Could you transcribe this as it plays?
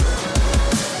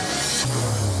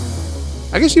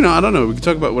I guess, I don't know. We can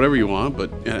talk about whatever you want,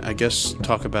 but I guess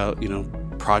talk about,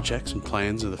 projects and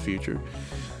plans of the future.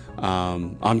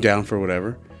 I'm down for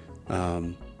whatever.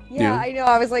 Yeah, I know.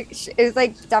 I was like, it was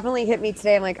like definitely hit me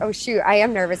today. I'm like, oh shoot, I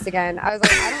am nervous again. I was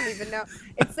like, I don't even know.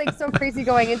 It's like so crazy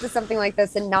going into something like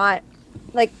this and not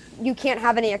like you can't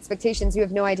have any expectations. You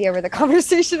have no idea where the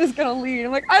conversation is going to lead.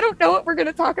 I'm like, I don't know what we're going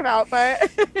to talk about, but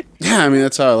yeah, I mean,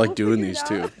 that's how I like we'll doing figure these it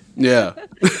too. out. Yeah.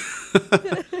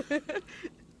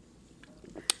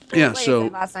 Yeah. Like I So,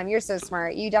 said last time, you're so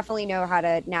smart. You definitely know how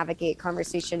to navigate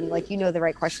conversation. Like you know the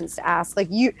right questions to ask. Like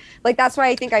that's why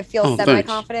I think I feel oh, semi thanks.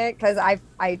 confident because I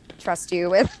trust you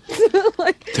with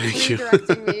like Thank you.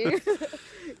 redirecting me.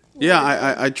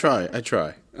 Yeah, I try.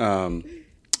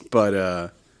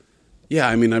 But yeah,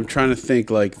 I mean, I'm trying to think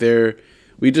like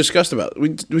we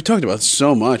talked about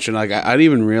so much, and like I didn't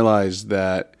even realize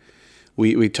that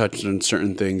we touched on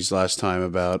certain things last time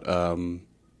about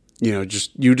just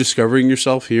you discovering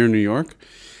yourself here in New York.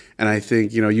 And I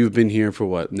think, you've been here for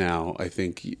what now? I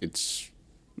think it's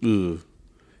 8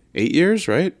 years,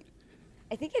 right?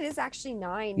 I think it is actually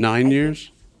 9. 9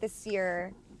 years? This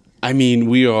year. I mean,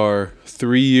 we are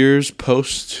 3 years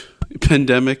post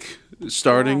pandemic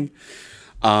starting.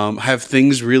 Yeah. Have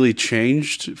things really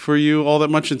changed for you all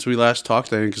that much since we last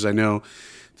talked? I mean, because I know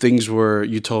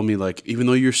you told me like, even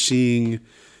though you're seeing,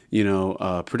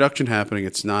 production happening,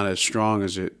 it's not as strong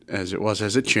as it was.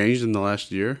 Has it changed in the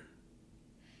last year?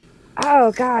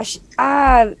 Oh gosh.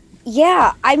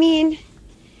 Yeah. I mean,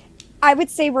 I would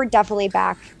say we're definitely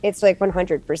back. It's like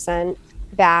 100%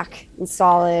 back and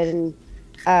solid.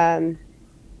 And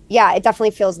yeah, it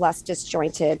definitely feels less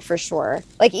disjointed for sure.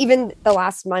 Like even the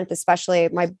last month, especially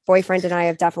my boyfriend and I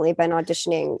have definitely been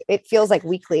auditioning. It feels like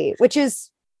weekly, which is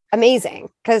amazing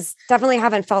because definitely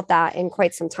haven't felt that in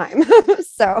quite some time.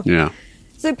 So yeah.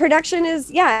 So production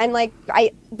is, and like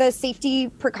the safety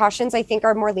precautions I think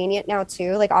are more lenient now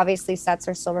too. Like obviously sets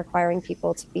are still requiring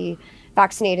people to be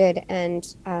vaccinated and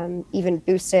even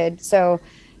boosted. So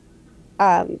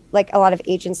like a lot of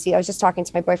agency, I was just talking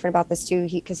to my boyfriend about this too,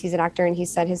 because he's an actor and he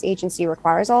said his agency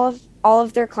requires all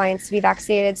of their clients to be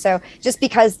vaccinated. So just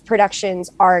because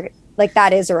productions are like,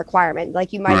 that is a requirement.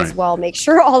 Like you might as well make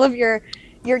sure all of your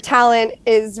talent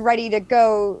is ready to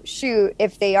go shoot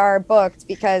if they are booked,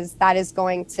 because that is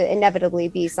going to inevitably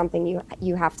be something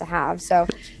you have to have. So,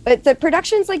 but the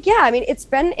production's like, I mean, it's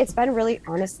been really,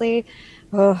 honestly,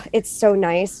 it's so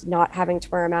nice not having to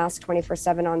wear a mask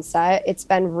 24/7 on set. It's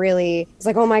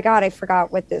like, oh my God, I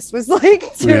forgot what this was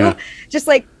like too. Yeah. Just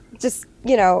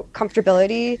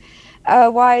comfortability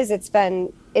wise, it's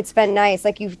been nice.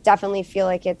 Like you definitely feel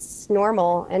like it's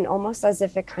normal and almost as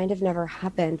if it kind of never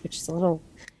happened, which is a little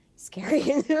scary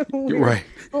and weird, right.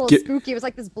 A little spooky. It was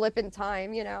like this blip in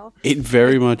time, It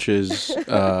very much is.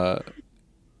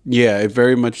 It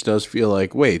very much does feel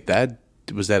like, wait, that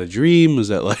a dream? Was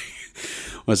that like,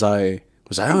 was I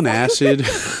on acid?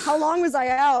 How long was I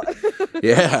out?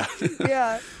 Yeah.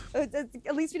 Yeah.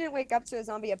 At least we didn't wake up to a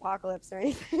zombie apocalypse or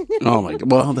anything. Oh my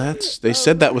God. Well, they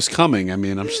said that was coming. I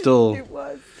mean, I'm still. It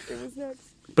was nuts.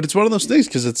 But it's one of those things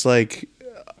because it's like,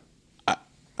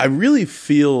 I really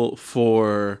feel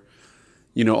for,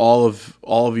 all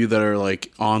of you that are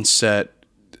like on set,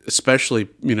 especially,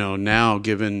 now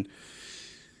given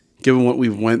what we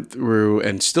went through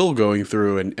and still going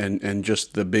through and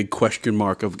just the big question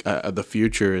mark of the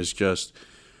future is just,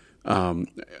 I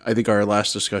think our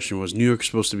last discussion was New York's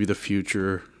supposed to be the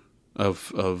future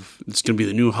of it's going to be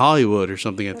the new Hollywood or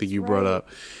something. I think you brought up.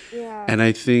 Yeah. And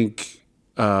I think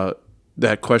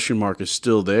that question mark is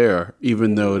still there,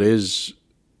 even though it is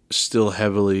still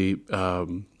heavily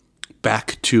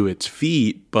back to its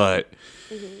feet. But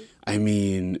I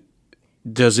mean,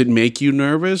 does it make you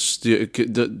nervous?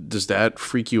 Does that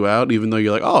freak you out? Even though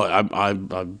you're like, oh,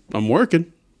 I'm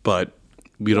working, but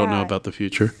we don't know about the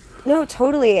future. No,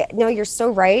 totally. No, you're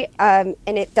so right. And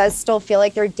it does still feel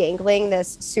like they're dangling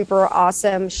this super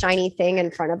awesome, shiny thing in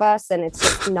front of us. And it's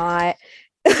just not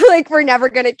like we're never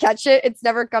going to catch it. It's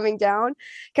never coming down.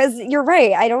 Because you're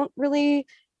right. I don't really,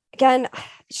 again,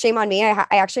 shame on me. I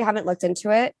actually haven't looked into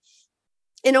it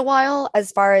in a while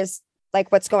as far as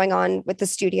like what's going on with the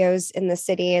studios in the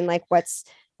city and like what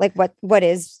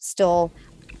is still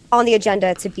on the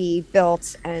agenda to be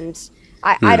built. And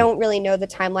I don't really know the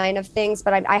timeline of things,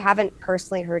 but I haven't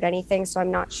personally heard anything. So I'm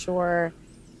not sure.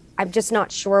 I'm just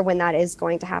not sure when that is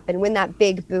going to happen, when that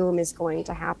big boom is going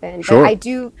to happen. Sure. But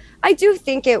I do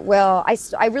think it will.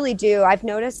 I really do. I've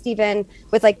noticed even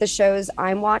with like the shows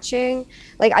I'm watching,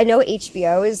 like I know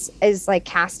HBO is like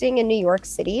casting in New York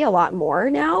City a lot more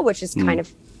now, which is kind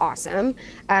of awesome,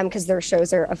 because their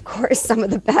shows are, of course, some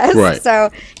of the best. Right. So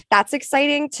that's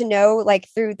exciting to know, like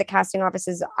through the casting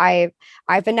offices I've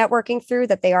been networking through,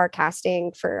 that they are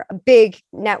casting for big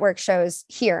network shows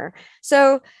here.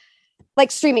 So like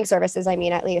streaming services, I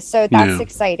mean, at least. So that's Yeah.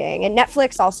 exciting. And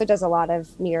Netflix also does a lot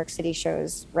of New York City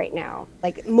shows right now,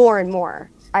 like more and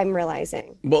more, I'm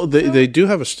realizing. Well, they do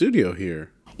have a studio here.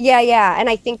 Yeah. And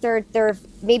I think they're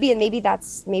maybe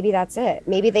that's it.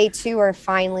 Maybe they too are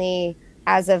finally,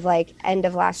 as of like end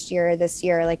of last year, this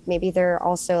year, like maybe they're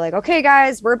also like, okay,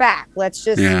 guys, we're back. Let's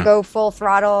just go full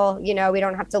throttle. You know, we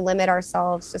don't have to limit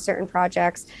ourselves to certain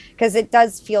projects, because it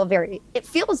feels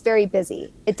very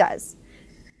busy. It does.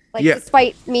 Like,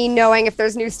 despite me knowing if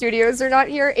there's new studios or not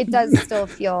here, it does still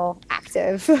feel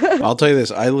active. I'll tell you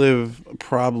this. I live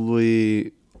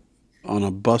probably on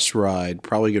a bus ride,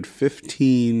 probably a good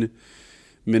 15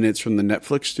 minutes from the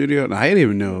Netflix studio, and I didn't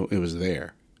even know it was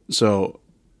there. So,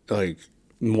 like,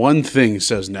 one thing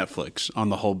says Netflix on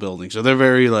the whole building. So they're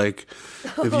very, like,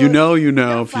 if you know, you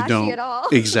know. If you don't. At all.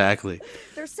 Exactly.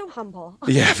 They're so humble.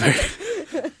 Yeah,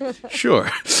 sure.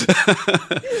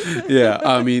 Yeah,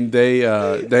 I mean they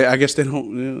I guess they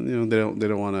don't they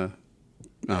don't want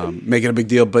to make it a big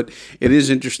deal, but it is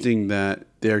interesting that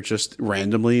they're just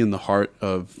randomly in the heart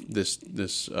of this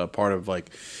part of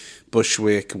like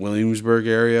Bushwick, Williamsburg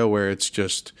area, where it's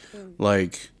just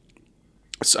like,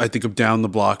 I think of down the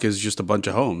block is just a bunch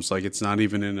of homes. Like, it's not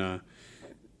even in a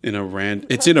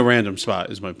it's in a random spot,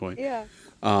 is my point. Yeah.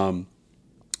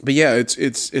 But yeah, it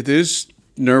is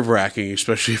nerve-wracking,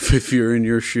 especially if you're in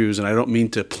your shoes. And I don't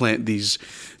mean to plant these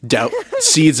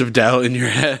seeds of doubt in your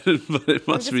head, but it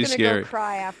must be scary. Go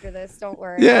cry after this. Don't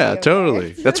worry. Yeah,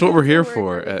 totally. That's what we're here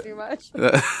for. Too much.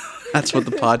 That's what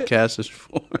the podcast is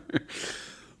for.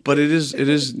 But it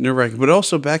is nerve-wracking. But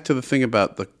also back to the thing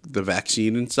about the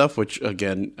vaccine and stuff, which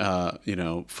again,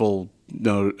 full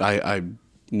no, I'm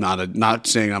not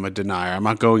saying I'm a denier. I'm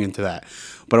not going into that.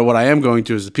 But what I am going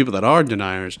to is the people that are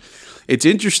deniers. It's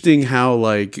interesting how,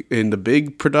 like, in the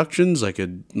big productions, like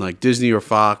Disney or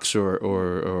Fox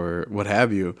or what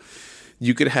have you,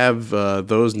 you could have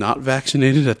those not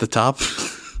vaccinated at the top,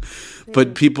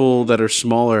 but people that are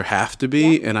smaller have to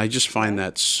be, and I just find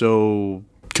that so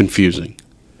confusing.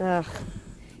 Ugh.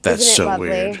 That's Isn't it so lovely?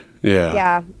 weird. Yeah.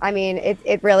 Yeah. I mean,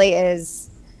 it really is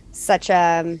such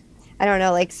a, I don't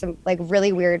know, like some like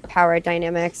really weird power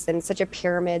dynamics and such a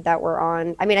pyramid that we're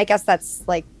on. I mean, I guess that's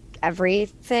like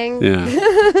everything.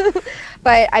 Yeah.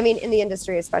 But I mean, in the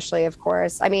industry, especially, of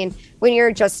course, I mean, when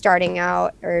you're just starting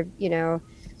out, or,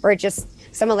 or just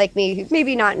someone like me who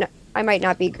maybe not, I might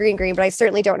not be green, but I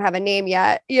certainly don't have a name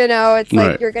yet. It's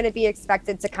like, you're going to be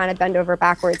expected to kind of bend over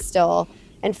backwards still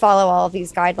and follow all of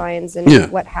these guidelines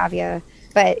and what have you.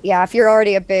 But yeah, if you're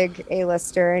already a big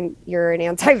A-lister and you're an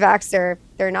anti-vaxxer,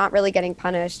 they're not really getting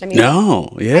punished. I mean, no,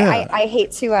 yeah. I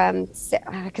hate to,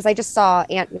 because I just saw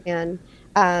Ant-Man,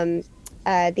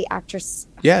 the actress.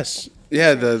 Yes.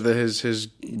 Yeah, his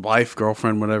wife,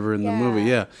 girlfriend, whatever in the movie.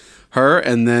 Yeah. Her,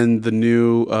 and then the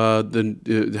new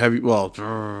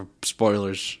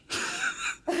spoilers.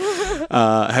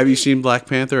 Have you seen Black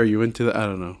Panther? Are you into that? I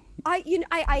don't know. I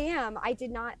am. I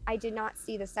did not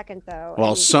see the second, though.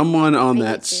 Well, someone on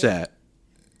that set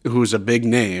who's a big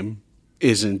name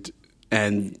isn't,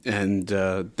 and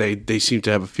they seem to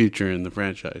have a future in the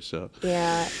franchise. So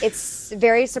yeah, it's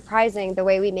very surprising the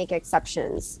way we make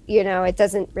exceptions. It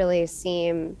doesn't really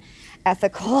seem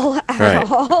ethical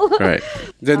at all. Right.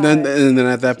 Then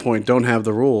at that point, don't have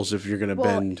the rules if you're going to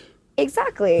bend.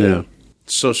 Exactly. Yeah.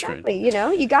 So strange. Exactly. You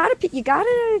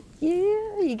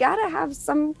gotta have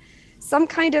some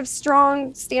kind of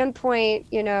strong standpoint,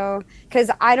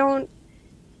 because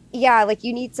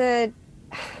you need to,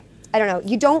 I don't know.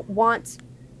 You don't want,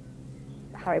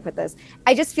 how do I put this?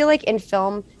 I just feel like in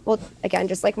film, well, again,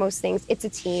 just like most things, it's a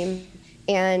team.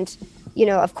 And,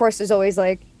 of course, there's always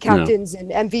like captains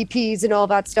and MVPs and all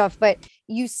that stuff. But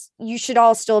you should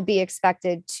all still be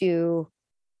expected to,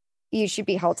 you should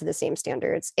be held to the same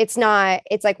standards. It's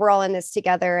like we're all in this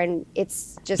together, and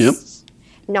it's just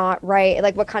not right.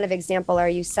 Like, what kind of example are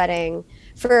you setting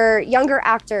for younger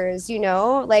actors?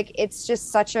 Like, it's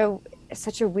just such a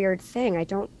weird thing. I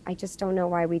just don't know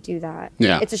why we do that.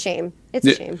 Yeah. It's a shame. It's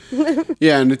a shame.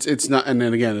 Yeah. And it's not, and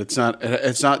then again, it's not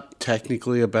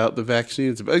technically about the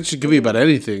vaccine. It could be about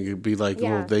anything. It'd be like,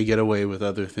 well, they get away with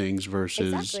other things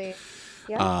versus, exactly.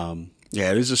 Yeah.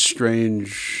 Yeah, it is a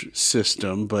strange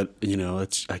system, but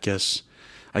it's, I guess,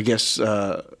 they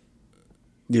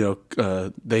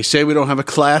say we don't have a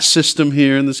class system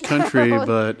here in this country,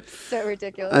 but so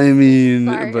ridiculous. I mean,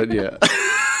 Sorry. but yeah.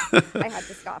 I had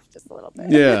to scoff just a little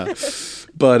bit. Yeah,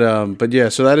 but yeah,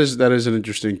 so that is an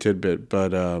interesting tidbit.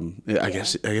 But I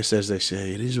guess as they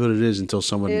say, it is what it is until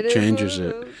someone changes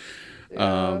it.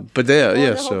 But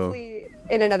yeah. So hopefully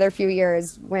in another few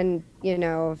years, when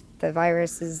the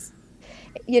virus is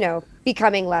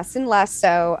becoming less and less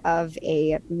so of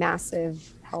a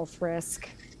massive health risk,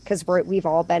 because we've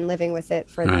all been living with it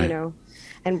for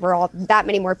and we're all that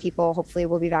many more people hopefully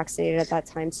will be vaccinated at that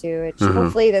time too.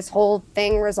 Hopefully this whole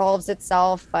thing resolves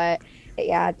itself, but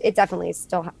yeah, it definitely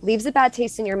still leaves a bad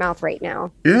taste in your mouth right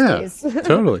now. Yeah,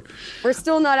 totally. We're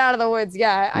still not out of the woods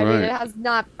yet. I Right. mean, it has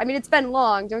not. I mean, it's been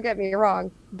long. Don't get me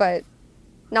wrong, but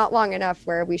not long enough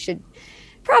where we should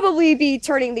probably be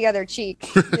turning the other cheek.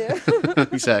 Yeah.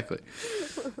 Exactly.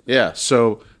 Yeah.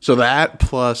 So that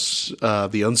plus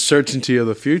the uncertainty of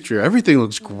the future, everything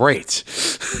looks great.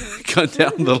 Cut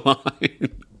down the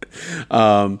line.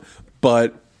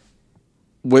 But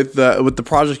with the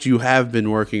projects you have been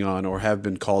working on or have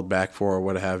been called back for or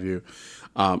what have you,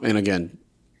 and again,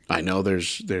 I know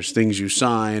there's things you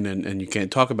sign and you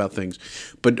can't talk about things,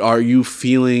 but are you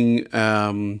feeling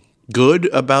good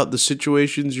about the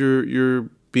situations you're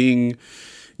being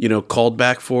called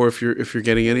back for, if you're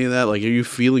getting any of that? Like, are you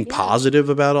feeling positive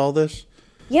about all this?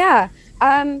 Yeah.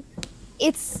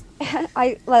 It's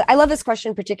I love this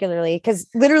question particularly because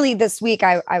literally this week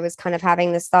I was kind of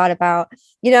having this thought about,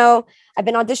 I've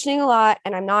been auditioning a lot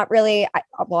and I'm not really,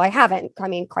 I haven't, I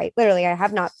mean, quite literally, I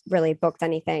have not really booked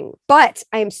anything, but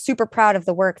I am super proud of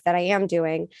the work that I am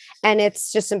doing. And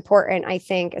it's just important, I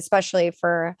think, especially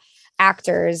for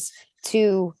actors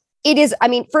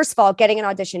first of all, getting an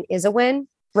audition is a win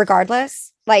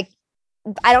regardless. Like,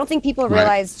 I don't think people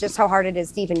realize just how hard it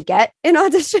is to even get an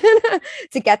audition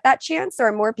to get that chance. There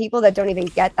are more people that don't even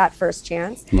get that first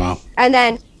chance. Wow. And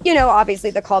then,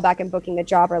 obviously the callback and booking the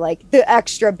job are like the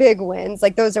extra big wins.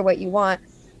 Like, those are what you want,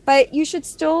 but you should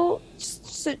still,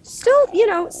 sit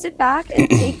back and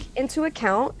take into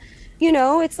account,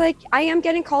 it's like, I am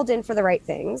getting called in for the right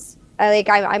things.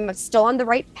 I'm still on the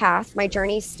right path. My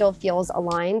journey still feels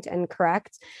aligned and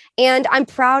correct. And I'm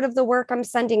proud of the work I'm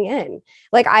sending in.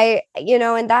 Like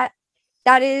and that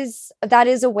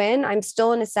is a win. I'm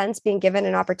still, in a sense, being given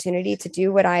an opportunity to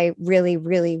do what I really,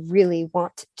 really, really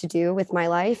want to do with my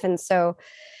life. And so,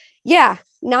 yeah,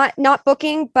 not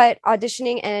booking, but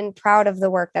auditioning, and proud of the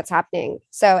work that's happening.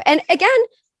 So, and again,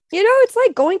 it's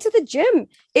like going to the gym.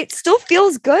 It still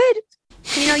feels good.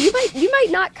 You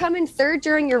might not come in third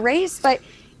during your race, but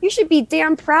you should be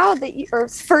damn proud that you're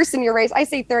first in your race. I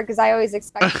say third because I always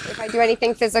expect if I do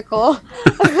anything physical,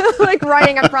 like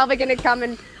running, I'm probably going to come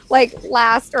in like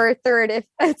last or third if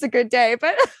it's a good day.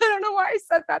 But I don't know why I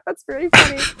said that. That's very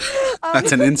funny.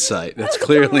 That's an insight. That's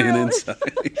clearly an insight.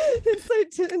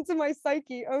 Insight into my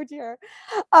psyche. Oh dear.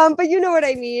 But you know what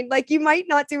I mean? Like, you might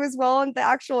not do as well in the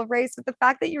actual race, but the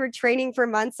fact that you were training for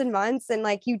months and months and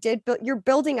like you're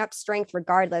building up strength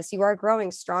regardless. You are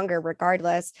growing stronger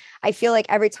regardless. I feel like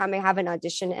every time I have an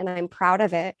audition and I'm proud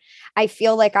of it, I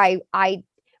feel like I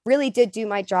really did do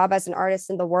my job as an artist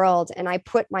in the world. And I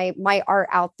put my art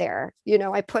out there,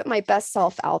 I put my best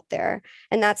self out there.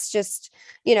 And that's just,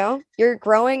 you're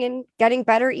growing and getting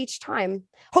better each time.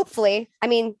 Hopefully. I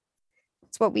mean,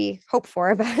 it's what we hope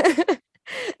for, but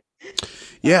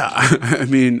yeah. I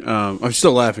mean, I'm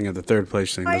still laughing at the third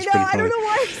place thing. That's I pretty don't know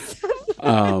why.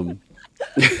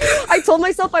 I told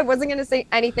myself I wasn't going to say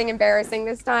anything embarrassing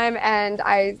this time, and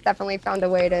I definitely found a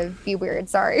way to be weird.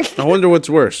 Sorry. I wonder what's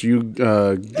worse. You,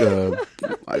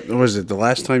 was it the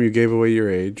last time you gave away your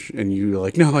age and you were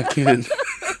like, no, I can't.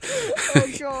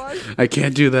 Oh, God. I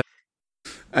can't do that.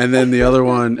 And then the other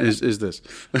one is this.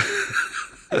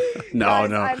 No.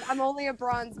 I'm only a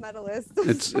bronze medalist.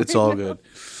 It's all good.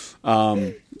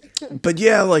 But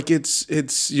yeah, like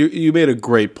it's you made a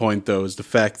great point though, is the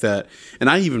fact that, and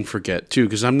I even forget too,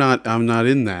 because I'm not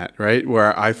in that, right,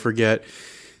 where I forget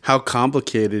how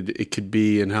complicated it could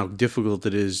be and how difficult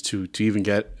it is to even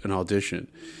get an audition.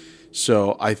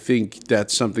 So I think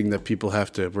that's something that people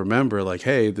have to remember, like,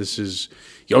 hey, this is,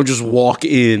 you don't just walk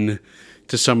in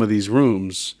to some of these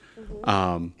rooms.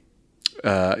 There's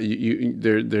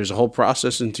a whole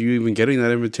process into you even getting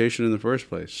that invitation in the first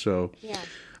place. So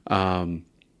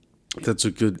that's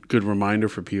a good reminder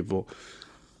for people.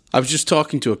 I was just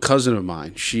talking to a cousin of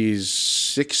mine.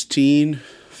 She's 15,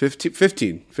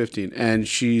 and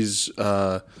she's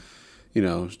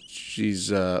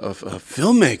she's a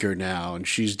filmmaker now, and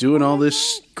she's doing all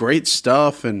this great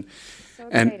stuff, and So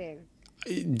exciting.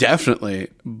 definitely.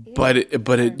 But it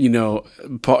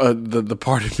the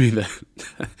part of me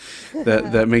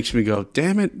that makes me go,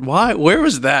 damn it, why? Where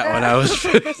was that when I was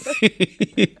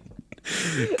 15?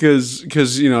 because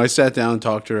I sat down and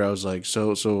talked to her. I was like,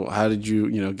 so how did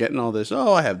you get in all this?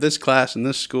 Oh, I have this class in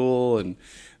this school and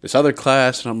this other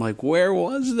class, and I'm like, where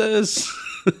was this?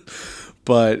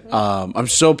 But I'm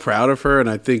so proud of her, and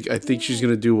I think she's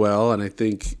gonna do well. And I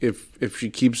think if she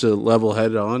keeps a level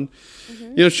head on,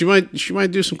 she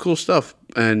might do some cool stuff.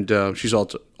 And she's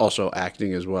also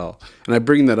acting as well. And I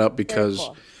bring that up because,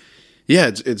 Cool. yeah,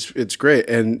 it's great.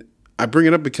 And I bring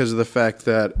it up because of the fact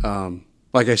that,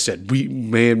 like I said, we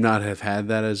may not have had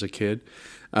that as a kid,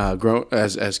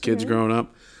 as kids growing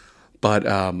up. But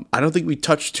I don't think we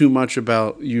touched too much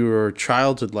about your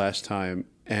childhood last time.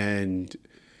 And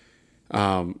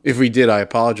if we did, I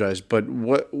apologize. But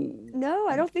what? No,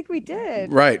 I don't think we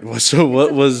did. Right. So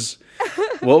what was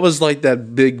like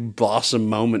that big blossom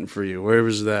moment for you? Where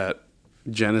was that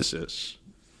genesis?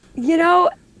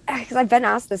 Because I've been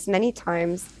asked this many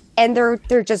times, and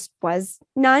there just was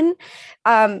none.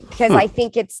 Because I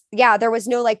think there was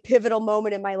no like pivotal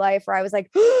moment in my life where I was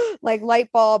like, like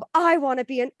light bulb, I want to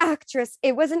be an actress.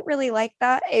 It wasn't really like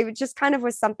that. It just kind of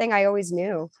was something I always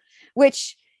knew,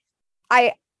 which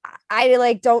I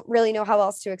like don't really know how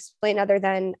else to explain other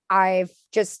than I've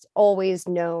just always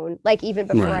known, like even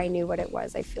before I knew what it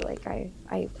was. I feel like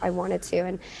I wanted to.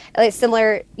 And like,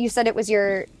 similar, you said it was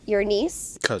your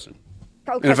niece? Cousin.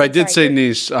 And if I did say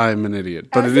niece, I'm an idiot,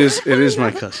 but it is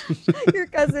my cousin. Your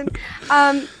cousin.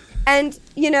 And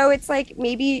it's like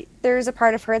maybe there's a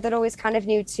part of her that always kind of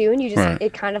knew too, and you just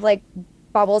it kind of like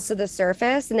bubbles to the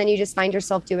surface, and then you just find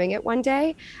yourself doing it one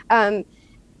day. I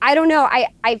don't know.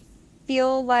 I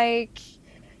feel like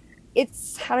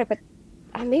it's how do I put.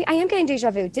 I am getting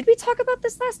deja vu. Did we talk about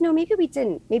this last? No, maybe we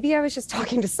didn't. Maybe I was just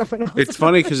talking to someone else. It's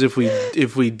funny because if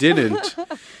we didn't,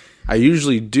 I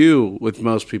usually do with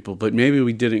most people, but maybe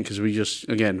we didn't because we just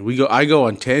I go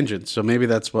on tangents, so maybe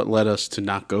that's what led us to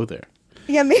not go there.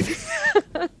 Yeah, maybe.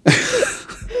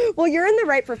 Well, you're in the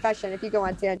right profession if you go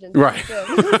on tangents. Right.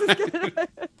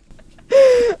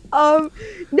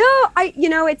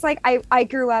 No, it's like I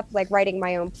grew up like writing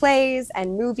my own plays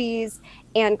and movies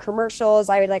and commercials.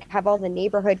 I would like have all the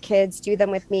neighborhood kids do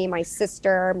them with me, my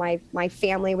sister, my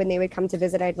family. When they would come to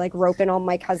visit, I'd like rope in all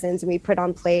my cousins and we put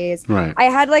on plays. Right. I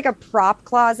had like a prop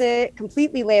closet,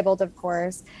 completely labeled, of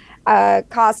course,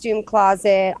 costume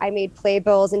closet. I made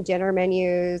playbills and dinner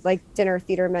menus, like dinner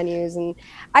theater menus, and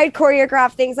I'd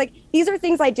choreograph things. Like these are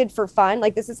things I did for fun.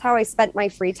 Like this is how I spent my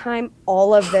free time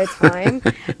all of the time.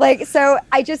 Like, so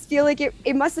I just feel like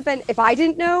it must have been, if I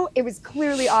didn't know, it was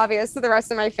clearly obvious to the rest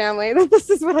of my family that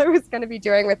this is what I was going to be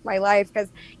doing with my life, because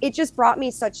it just brought me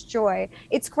such joy.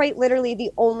 It's quite literally the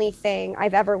only thing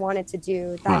I've ever wanted to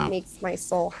do that makes my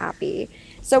soul happy.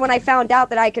 So when I found out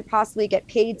that I could possibly get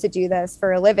paid to do this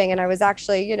for a living, and I was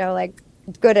actually, like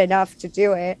good enough to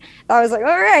do it, I was like, all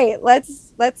right,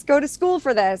 let's go to school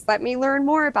for this. Let me learn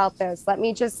more about this. Let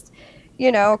me just,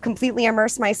 completely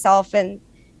immerse myself in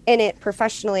it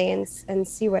professionally and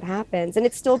see what happens. And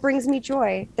it still brings me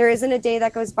joy. There isn't a day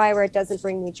that goes by where it doesn't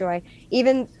bring me joy.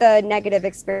 Even the negative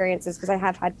experiences, because I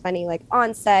have had plenty, like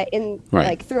on set,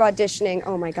 like through auditioning.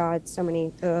 Oh my God, so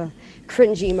many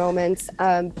cringy moments.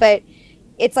 But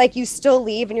it's like you still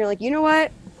leave and you're like, you know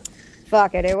what?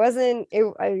 Fuck it. It wasn't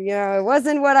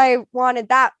what I wanted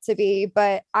that to be,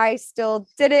 but I still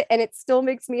did it and it still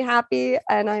makes me happy.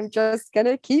 And I'm just going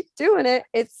to keep doing it.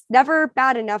 It's never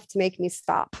bad enough to make me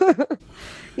stop,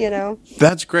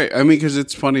 That's great. I mean, because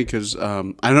it's funny because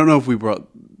I don't know if we brought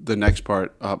the next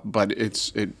part up, but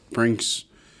it brings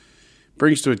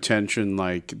to attention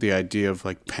like the idea of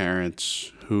like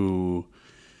parents who,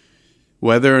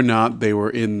 whether or not they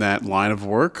were in that line of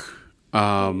work,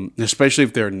 especially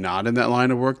if they're not in that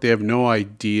line of work, they have no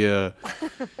idea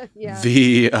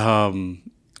the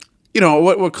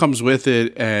what comes with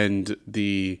it, and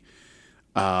the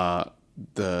amount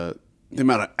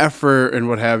of effort and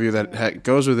what have you that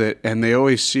goes with it, and they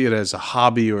always see it as a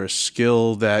hobby or a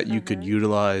skill that you could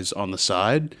utilize on the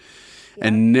side,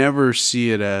 and never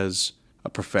see it as a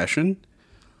profession.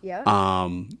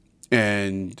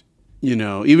 And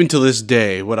even to this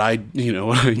day, what I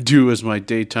do as my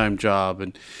daytime job,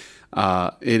 and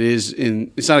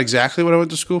it's not exactly what I went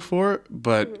to school for,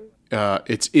 but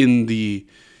it's in the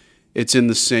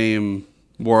same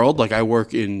world. Like I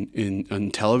work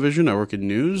in television, I work in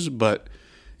news, but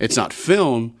it's not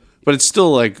film, but it's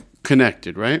still like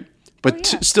connected, right? But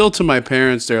still, to my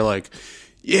parents, they're like,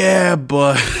 yeah,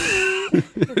 but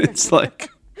it's like.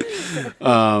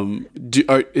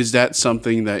 Is that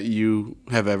something that you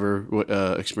have ever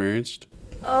experienced?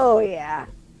 Oh yeah.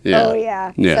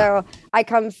 So I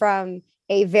come from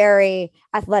a very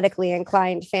athletically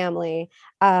inclined family.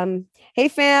 Hey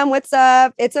fam, what's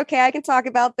up? It's okay, I can talk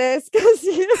about this because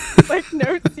it's like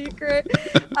no secret.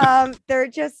 They're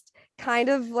just kind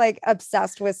of like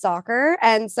obsessed with soccer.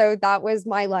 And so that was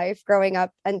my life growing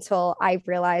up until I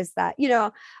realized that,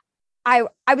 I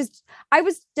was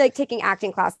like taking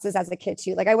acting classes as a kid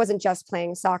too. Like I wasn't just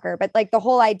playing soccer, but like the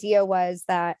whole idea was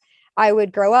that I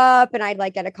would grow up and I'd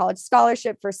like get a college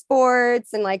scholarship for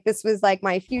sports and like this was like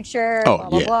my future, Oh blah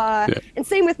blah yeah, blah. yeah. And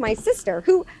same with my sister,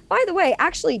 who by the way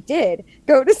actually did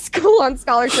go to school on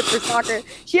scholarship for soccer.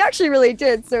 She actually really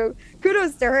did. So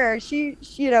kudos to her.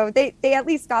 They at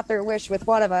least got their wish with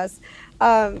one of us.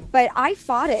 But I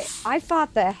fought it. I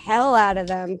fought the hell out of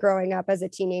them growing up as a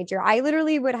teenager. I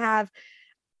literally would have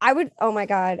I would, oh my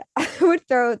God, I would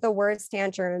throw the worst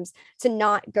tantrums to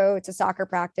not go to soccer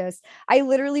practice. I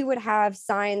literally would have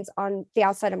signs on the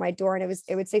outside of my door and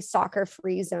it would say soccer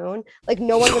free zone. Like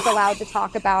no one was allowed to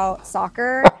talk about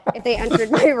soccer if they entered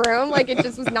my room. Like it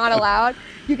just was not allowed.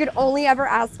 You could only ever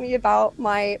ask me about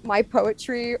my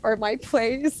poetry or my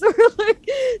plays or like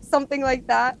something like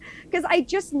that. Because I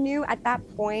just knew at that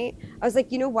point, I was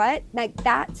like, you know what? Like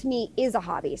that to me is a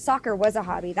hobby. Soccer was a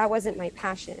hobby. That wasn't my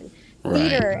passion.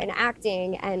 Theater and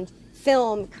acting and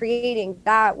film creating,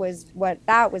 that was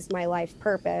my life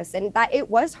purpose. And that it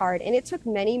was hard and it took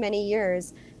many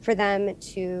years for them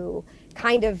to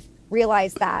kind of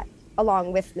realize that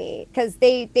along with me, because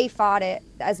they fought it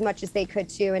as much as they could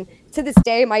too. And to this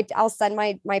day I'll send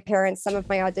my parents some of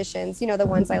my auditions, the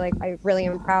ones I really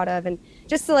am proud of, and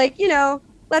just to like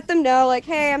let them know like,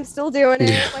 hey, I'm still doing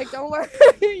it, like don't worry.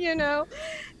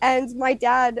 And my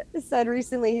dad said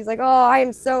recently, he's like, oh, I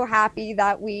am so happy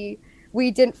that we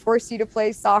didn't force you to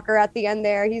play soccer at the end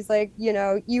there. He's like,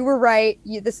 you were right.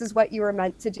 This is what you were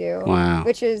meant to do. Wow.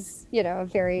 Which is, a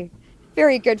very,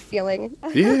 very good feeling.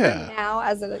 Yeah. Now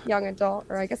as a young adult,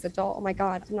 or I guess adult. Oh my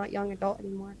God, I'm not young adult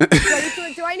anymore. Do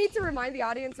I need to remind the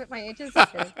audience what my age is?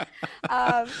 Okay.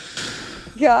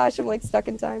 Gosh, I'm like stuck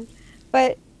in time.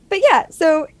 But yeah,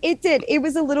 so it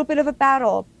was a little bit of a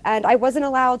battle, and I wasn't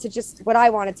allowed to what I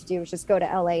wanted to do was just go to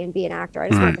LA and be an actor. I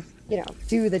just wanted to,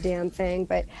 do the damn thing,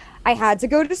 but I had to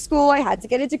go to school. I had to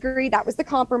get a degree. That was the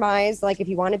compromise. Like if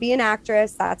you want to be an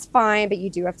actress, that's fine, but you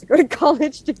do have to go to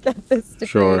college to get this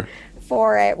degree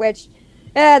for it, which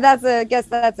I guess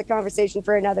that's a conversation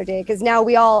for another day. Cause now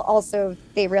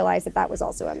they realize that was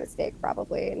also a mistake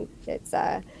probably. And it's,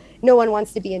 no one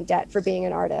wants to be in debt for being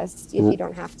an artist if you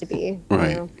don't have to be.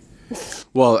 Right.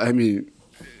 Well, I mean,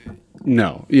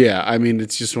 no. Yeah. I mean,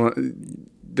 it's just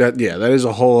that is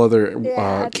a whole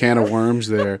other can of worms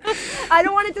there. I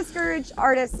don't want to discourage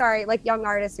artists, like young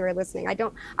artists who are listening. I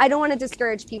don't want to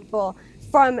discourage people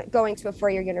from going to a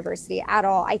four-year university at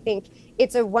all. I think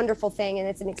it's a wonderful thing and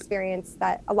it's an experience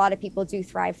that a lot of people do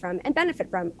thrive from and benefit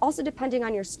from. Also, depending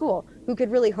on your school, who could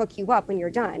really hook you up when you're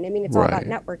done. I mean, it's all about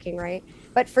networking, right?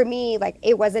 But for me, like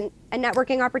it wasn't a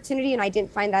networking opportunity and I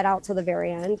didn't find that out till the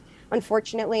very end,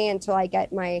 unfortunately, until I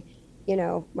get my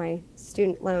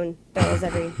student loan bills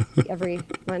every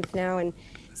month now. And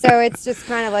so it's just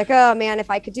kind of like, oh man, if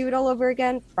I could do it all over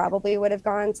again, probably would have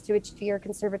gone to a 2-year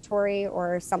conservatory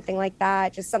or something like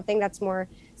that. Just something that's more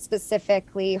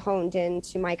specifically honed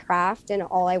into my craft and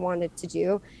all I wanted to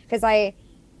do. Because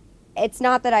it's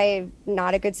not that I'm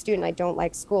not a good student. I don't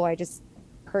like school. I just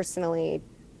personally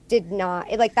did not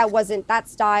that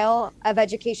style of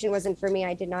education wasn't for me.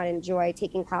 I did not enjoy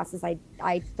taking classes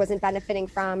I wasn't benefiting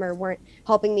from or weren't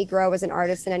helping me grow as an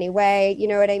artist in any way. You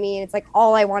know what I mean? It's like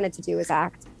all I wanted to do was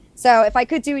act. So if I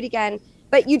could do it again,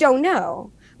 but you don't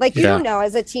know. Like you don't know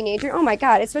as a teenager, oh my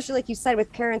God, especially like you said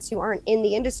with parents who aren't in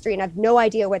the industry and have no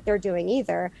idea what they're doing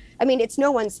either. I mean, it's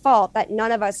no one's fault that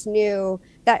none of us knew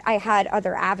that I had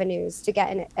other avenues to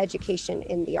get an education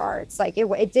in the arts. Like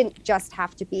it didn't just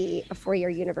have to be a 4-year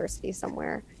university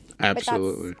somewhere.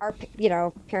 Absolutely. But that's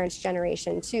our, parents'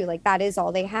 generation too. Like that is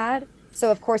all they had.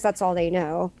 So of course that's all they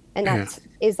know. And that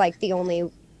is like the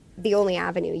only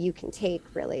avenue you can take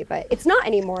really, but it's not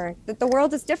anymore. That the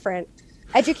world is different.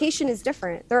 Education is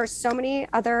different. There are so many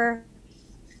other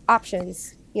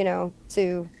options,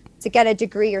 to get a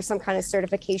degree or some kind of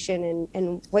certification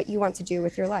and what you want to do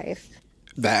with your life.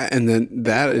 That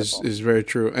is very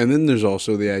true. And then there's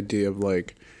also the idea of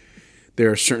like there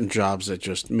are certain jobs that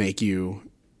just make you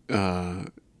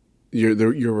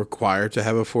you're required to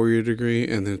have a 4-year degree,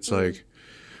 and it's like,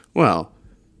 well,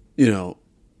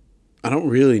 I don't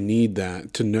really need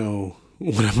that to know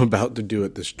what I'm about to do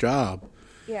at this job.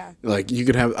 Yeah. Like you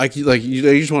could have they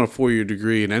just want a 4-year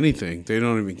degree in anything. They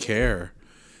don't even care.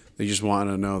 They just want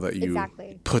to know that you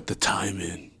put the time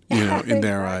in, in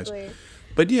their eyes.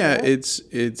 But yeah,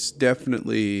 it's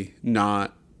definitely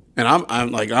not And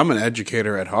I'm an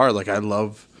educator at heart. Like I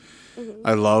love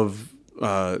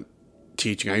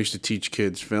teaching. I used to teach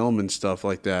kids film and stuff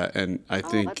like that. And I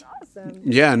think, that's awesome.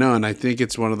 yeah, no, and I think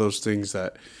it's one of those things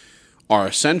that are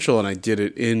essential. And I did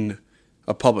it in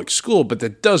a public school, but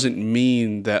that doesn't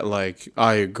mean that like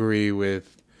I agree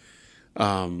with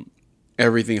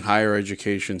everything higher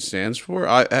education stands for.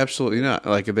 I absolutely not.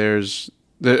 Like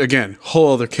again,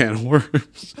 whole other can of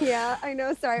worms. Yeah, I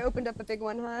know. Sorry, I opened up a big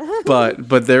one, huh?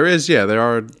 But there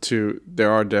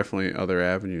are definitely other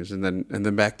avenues, and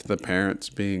then back to the parents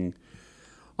being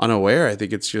unaware. I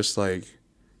think it's just like,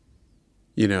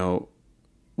 you know,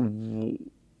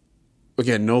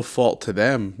 again, no fault to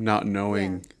them not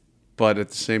knowing, but at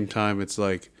the same time, it's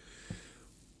like,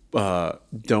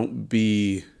 don't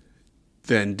be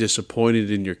then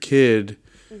disappointed in your kid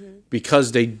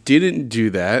because they didn't do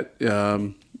that.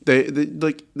 They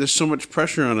like there's so much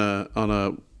pressure on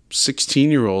a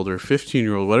 16-year-old or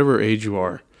 15-year-old, whatever age you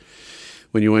are,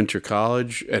 when you enter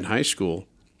college and high school,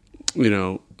 you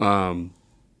know,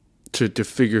 to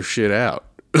figure shit out.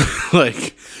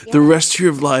 Like the rest of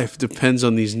your life depends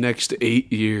on these next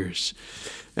 8 years.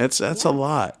 That's a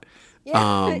lot.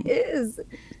 Yeah, it is.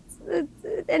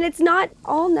 And it's not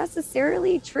all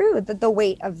necessarily true, the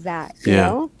weight of that, you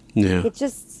know? Yeah. It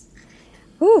just,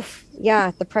 oof,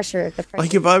 yeah, the pressure.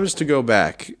 Like if I was to go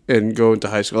back and go into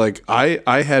high school, like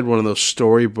I had one of those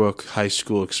storybook high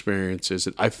school experiences.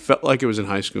 I felt like it was in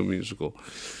High School Musical.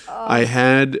 I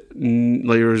had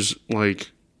layers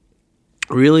like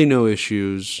really no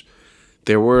issues.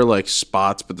 There were like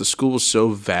spots, but the school was so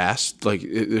vast. Like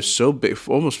there's so big,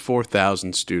 almost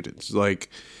 4,000 students. Like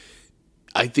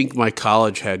I think my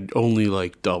college had only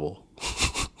like double.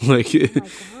 Like it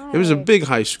was a big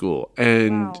high school,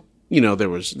 and you know there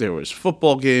was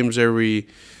football games every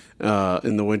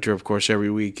in the winter, of course, every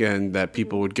weekend that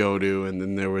people would go to, and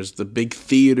then there was the big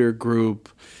theater group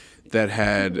that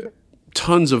had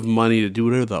tons of money to do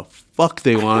whatever the fuck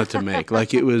they wanted to make.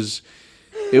 Like it was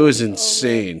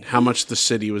insane how much the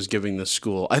city was giving the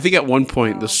school. I think at one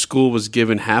point the school was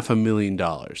given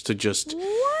 $500,000 to just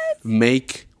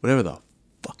make whatever the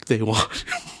fuck they want.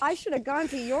 I should have gone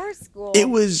to your school. It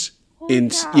was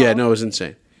yeah, no, it was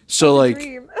insane. So like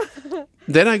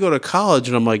then I go to college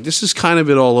and I'm like, this is kind of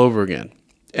it all over again.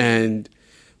 And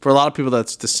for a lot of people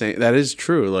that's the same. That is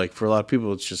true. Like for a lot of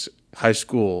people it's just high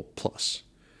school plus.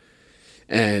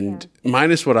 And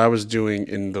minus what I was doing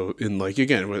in like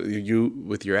again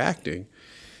with your acting,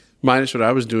 minus what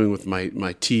I was doing with my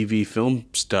TV film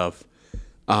stuff.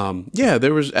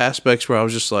 There was aspects where I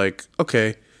was just like,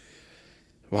 okay,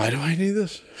 why do I need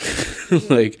this?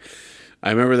 Like, I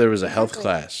remember there was a health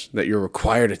class that you're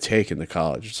required to take in the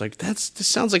college. It's like, this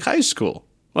sounds like high school.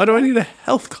 Why do I need a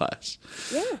health class?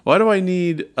 Yeah. Why do I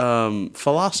need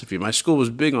philosophy? My school was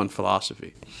big on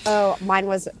philosophy. Oh, mine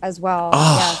was as well.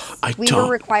 Oh, yes. We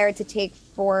were required to take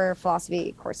 4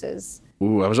 philosophy courses.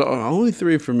 Ooh, I was only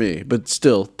 3 for me, but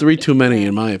still 3 too many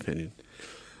in my opinion.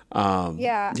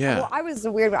 Yeah. Well, I was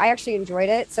a weird one. I actually enjoyed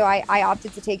it, so I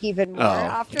opted to take even more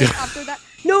after that.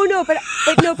 No, but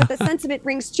the sentiment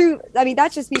rings true. I mean,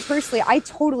 that's just me personally. I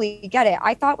totally get it.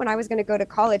 I thought when I was going to go to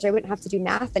college, I wouldn't have to do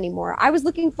math anymore. I was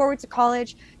looking forward to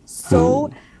college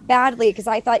so badly because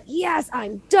I thought, yes,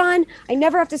 I'm done. I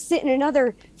never have to sit in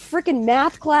another freaking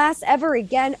math class ever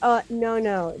again.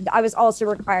 No. I was also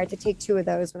required to take 2 of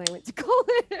those when I went to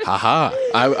college. Haha.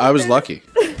 I was lucky.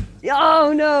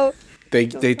 Oh, no.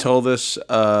 They told us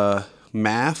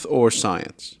math or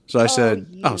science. So I said,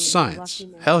 science.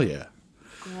 Hell yeah.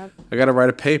 Yep. I got to write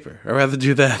a paper. I'd rather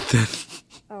do that than...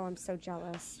 Oh, I'm so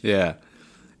jealous. Yeah.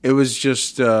 It was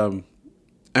just... I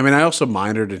also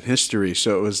minored in history,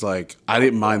 so it was like, I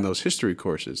didn't mind those history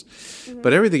courses. Mm-hmm.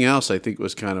 But everything else, I think,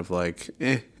 was kind of like,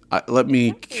 let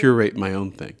me curate my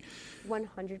own thing.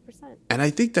 100%. And I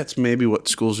think that's maybe what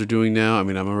schools are doing now. I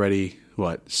mean, I'm already,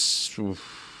 how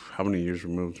many years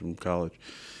removed from college?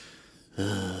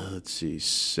 Let's see,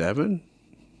 7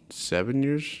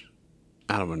 years?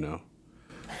 I don't know.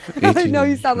 No,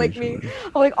 you sound like me.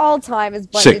 I'm like all time is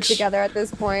blended together at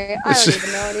this point. I don't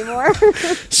even know anymore.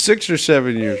 6 or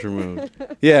 7 years removed.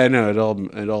 Yeah, I know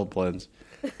it all blends.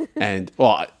 And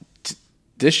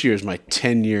this year is my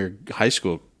 10-year high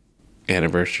school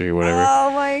anniversary or whatever.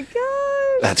 Oh my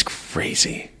gosh, that's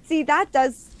crazy. See, then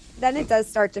it does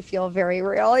start to feel very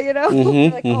real, you know?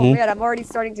 Mm-hmm, like, oh man, I'm already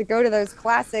starting to go to those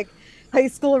classic high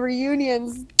school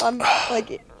reunions. I'm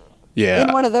like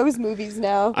in one of those movies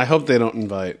now. I hope they don't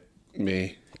invite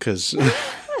me because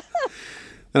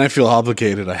then I feel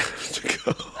obligated. I have to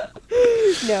go.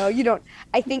 No, you don't.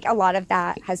 I think a lot of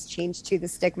that has changed too, the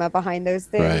stigma behind those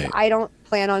things. Right. I don't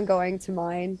plan on going to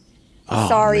mine. Oh,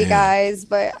 sorry man. guys,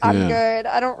 but I'm good.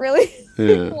 I don't really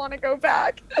want to go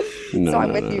back. No, So I'm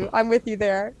no, with no. you. I'm with you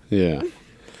there. Yeah.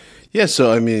 Yeah,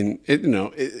 so I mean,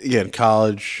 again,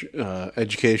 college,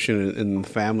 education, and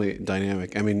family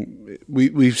dynamic. I mean,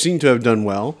 we seem to have done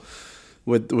well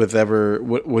with whatever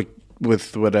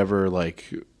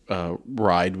like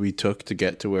ride we took to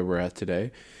get to where we're at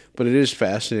today. But it is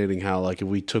fascinating how like if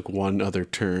we took one other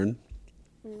turn,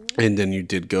 and then you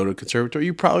did go to conservatory,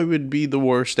 you probably would be the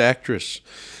worst actress.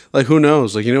 Like who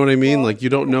knows? Like you know what I mean? Well, Like you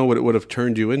don't know what it would have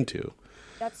turned you into.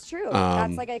 that's true.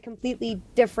 That's like a completely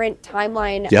different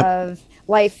timeline Yep. of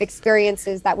life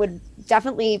experiences that would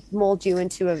definitely mold you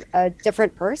into a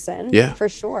different person. Yeah. For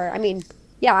sure. I mean,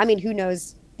 yeah, I mean, who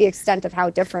knows the extent of how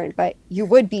different, but you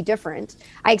would be different.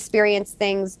 I experienced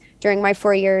things during my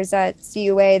 4 years at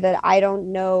CUA that I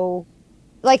don't know,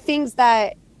 like things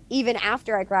that even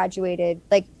after I graduated,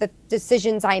 like the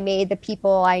decisions I made, the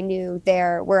people I knew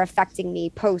there were affecting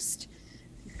me post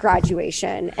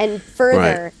graduation and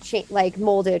further like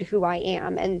molded who I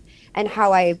am and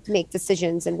how I make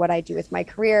decisions and what I do with my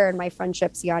career and my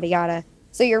friendships, yada yada.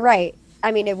 So you're right.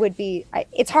 I mean, it would be,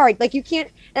 it's hard. Like you can't,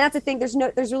 and that's the thing. There's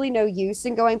really no use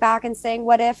in going back and saying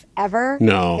what if ever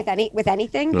No. with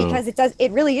anything, No. because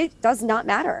it does not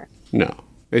matter. No,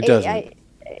 it doesn't.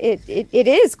 It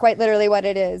is quite literally what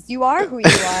it is. You are who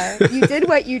you are. You did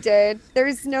what you did.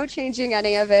 There's no changing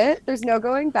any of it. There's no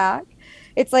going back.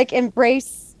 It's like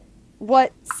embrace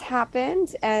what's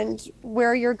happened and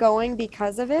where you're going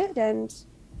because of it, and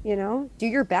do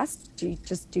your best.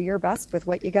 Just do your best with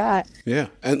what you got. Yeah,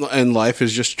 and life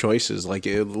is just choices. Like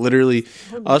it literally,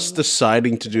 us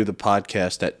deciding to do the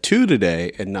podcast at 2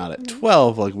 today and not at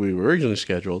 12 like we were originally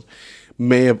scheduled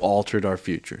may have altered our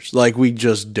futures. Like we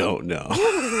just don't know.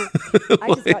 I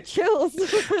just got chills.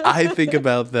 I think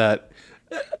about that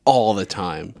all the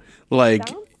time. Like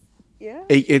Yeah.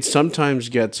 it sometimes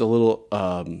gets a little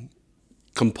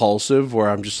compulsive where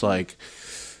I'm just like,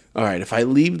 all right, if I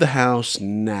leave the house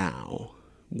now,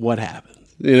 what happens?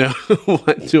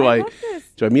 What do I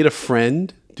meet a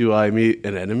friend? Do I meet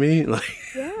an enemy? Like,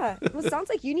 yeah. Well, it sounds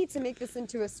like you need to make this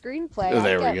into a screenplay.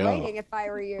 There we I'd get go. writing if I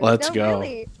were you. Let's go.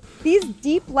 Really. These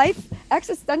deep life,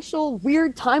 existential,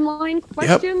 weird timeline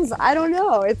questions. I don't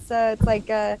know. It's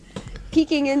like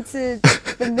peeking into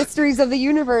the mysteries of the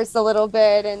universe a little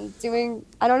bit and doing,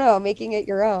 I don't know, making it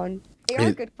your own. They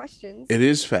are good questions. it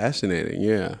is fascinating.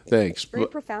 Yeah, thanks. Very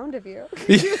profound of you.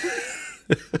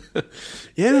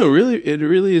 Yeah, no, really, it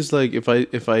really is like if I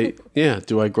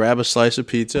do I grab a slice of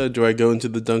pizza? Do I go into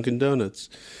the Dunkin' Donuts?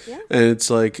 Yeah. And it's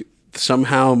like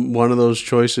somehow one of those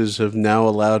choices have now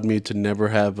allowed me to never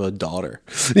have a daughter.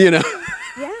 Yeah.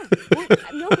 Well,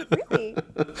 no, but really.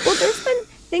 Well, there's been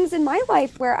things in my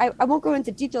life where I won't go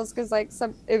into details because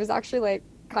it was actually like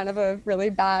kind of a really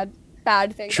bad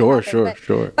thing. Sure.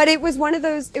 But it was one of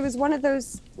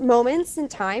those moments in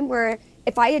time where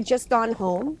if I had just gone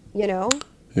home, Yeah.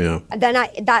 then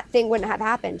that thing wouldn't have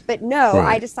happened. But no,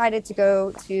 Right. I decided to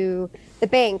go to the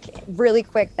bank really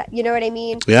quick. That, you know what I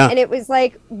mean? Yeah. And it was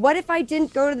like, what if I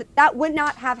didn't go to that would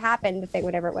not have happened, the thing,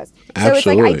 whatever it was. So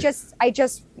Absolutely. it's like, I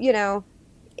just,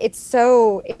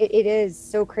 it is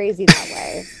so crazy that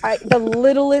way. The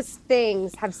littlest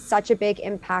things have such a big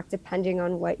impact depending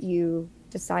on what you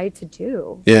decide to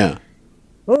do. Yeah.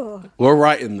 Ugh. We're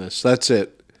writing this. That's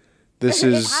it. This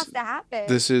It is has to happen.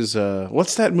 This is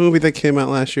what's that movie that came out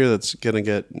last year that's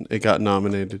got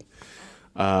nominated?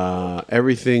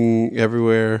 Everything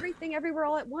Everywhere. Everything Everywhere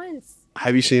All at Once.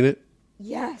 Have you seen it?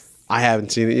 Yes. I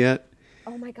haven't seen it yet.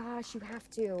 Oh my gosh, you have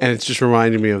to. And it's just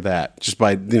reminding me of that, just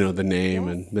by the name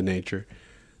and the nature.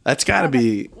 That's got to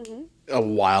be a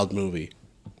wild movie.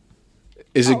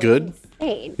 Is it good?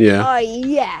 Insane. Yeah.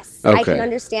 Yes. I Okay. can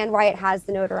understand why it has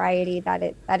the notoriety that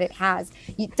it has.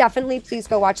 You definitely please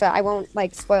go watch that. I won't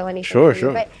spoil anything. Sure, for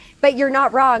you, sure. But you're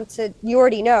not wrong you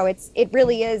already know it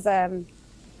really is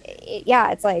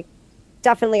it's like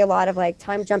definitely a lot of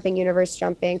time jumping, universe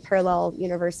jumping, parallel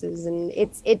universes, and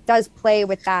it does play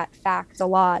with that fact a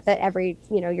lot, that every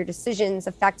your decisions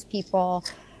affect people,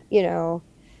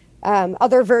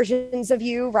 other versions of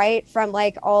you, right, from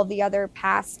all the other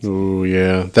past Oh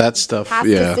yeah, that stuff.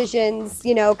 Yeah. decisions,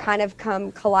 kind of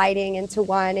come colliding into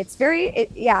one. It's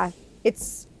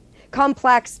it's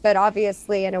complex, but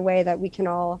obviously in a way that we can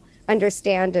all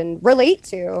understand and relate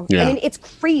to. Yeah. I mean, it's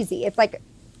crazy. It's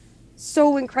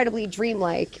so incredibly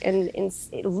dreamlike and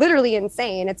literally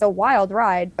insane. It's a wild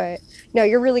ride, but no,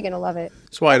 you're really gonna love it.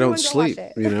 That's why I don't Everyone go sleep.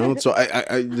 watch it. So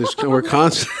I just we're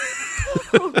constant.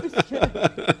 Oh,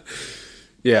 shit.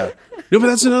 Yeah. No, but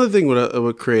that's another thing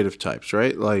with creative types,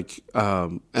 right? Like,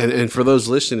 and for those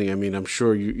listening, I mean, I'm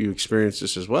sure you experienced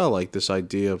this as well. Like this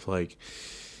idea of like,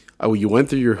 oh, you went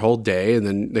through your whole day, and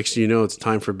then next thing you know, it's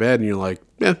time for bed, and you're like,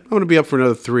 yeah, I'm going to be up for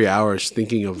another 3 hours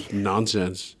thinking of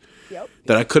nonsense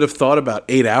that I could have thought about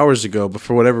 8 hours ago, but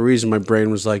for whatever reason, my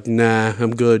brain was like, nah,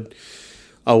 I'm good.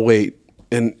 I'll wait.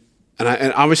 And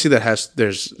obviously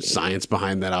there's science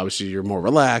behind that. Obviously, you're more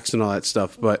relaxed and all that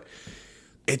stuff, but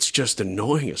it's just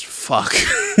annoying as fuck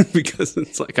because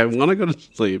it's like I want to go to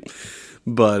sleep,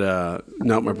 but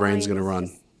no, my brain's gonna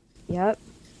run. Yep.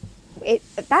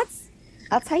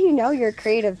 That's how you know you're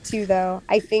creative too, though.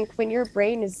 I think when your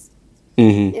brain is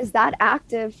that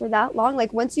active for that long,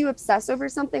 like once you obsess over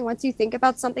something, once you think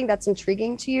about something that's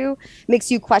intriguing to you, makes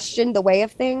you question the way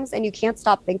of things, and you can't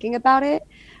stop thinking about it.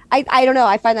 I don't know.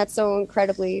 I find that so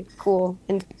incredibly cool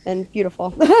and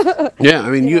beautiful. Yeah, I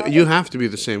mean, you have to be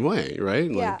the same way, right?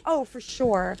 Like, yeah. Oh, for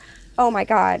sure. Oh my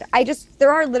God.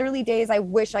 There are literally days I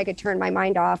wish I could turn my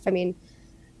mind off. I mean,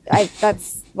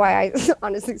 that's why I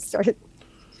honestly started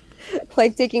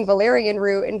like taking valerian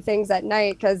root and things at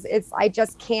night, because I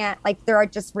just can't, like, there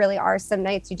really are some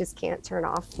nights you just can't turn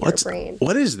off your brain.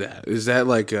 What is that? Is that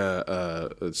like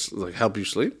it's like help you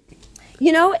sleep?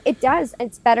 It does.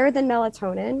 It's better than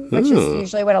melatonin, which is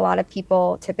usually what a lot of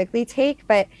people typically take.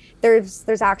 But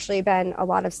there's actually been a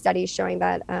lot of studies showing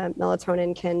that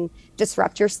melatonin can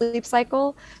disrupt your sleep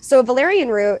cycle. So valerian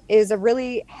root is a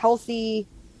really healthy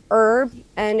herb,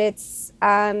 and it's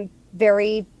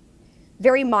very,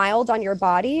 very mild on your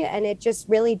body, and it just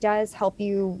really does help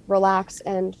you relax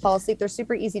and fall asleep. They're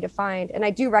super easy to find, and I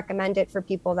do recommend it for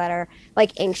people that are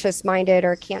like anxious minded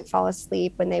or can't fall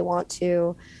asleep when they want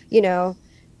to.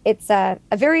 It's a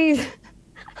very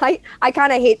I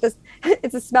kind of hate this.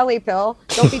 It's a smelly pill.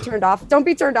 Don't be turned off. Don't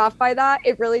be turned off by that.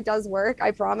 It really does work, I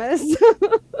promise.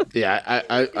 Yeah,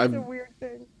 it's a weird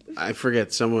thing. I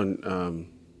forget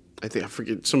someone I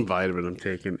forget some vitamin I'm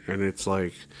taking, and it's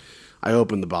like I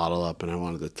opened the bottle up and I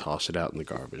wanted to toss it out in the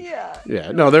garbage. Yeah.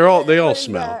 Yeah. No, they all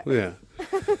smell. Yeah.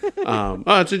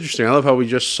 It's interesting. I love how we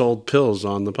just sold pills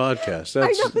on the podcast.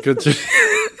 That's good.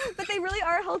 But they really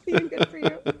are healthy and good for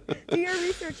you. Do your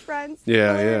research, friends.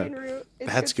 Yeah.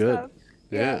 That's good.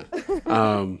 Yeah.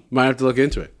 Might have to look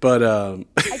into it. But I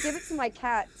give it to my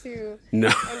cat too.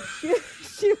 No. And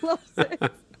she loves it.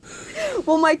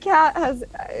 Well, my cat has.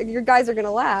 You guys are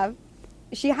gonna laugh.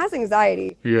 She has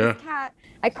anxiety. Yeah. This cat.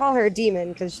 I call her a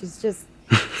demon because she's just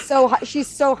she's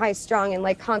so high strung and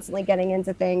like constantly getting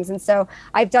into things. And so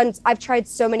I've tried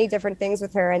so many different things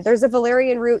with her, and there's a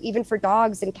valerian root even for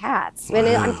dogs and cats. Wow. And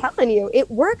I'm telling you,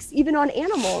 it works even on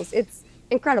animals. It's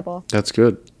incredible. That's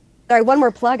good. Sorry, one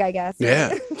more plug, I guess.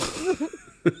 Yeah.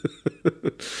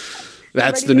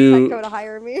 That's the new. To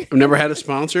hire me. I've never had a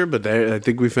sponsor, but I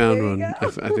think we found one.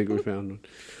 I think we found one.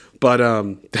 But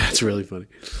that's really funny.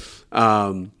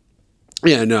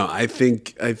 Yeah, no, I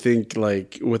think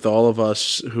like with all of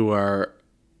us who are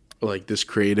like this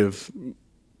creative,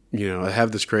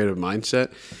 have this creative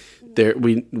mindset,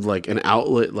 we like an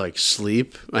outlet like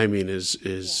sleep. I mean,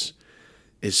 is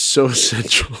so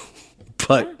essential,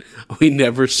 but we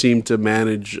never seem to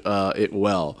manage it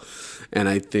well, and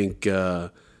I think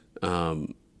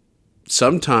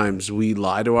sometimes we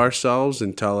lie to ourselves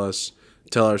and tell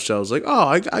ourselves like,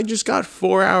 oh, I just got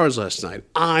 4 hours last night,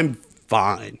 I'm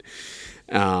fine.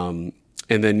 And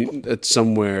then it's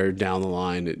somewhere down the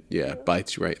line, it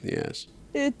bites you right in the ass.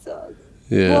 It does.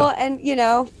 Yeah. Well, and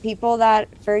people that,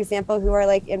 for example, who are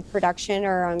like in production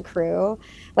or on crew,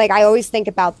 like I always think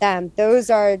about them. Those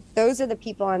are the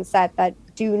people on set that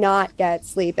do not get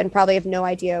sleep and probably have no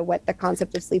idea what the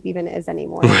concept of sleep even is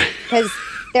anymore. Because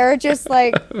they're just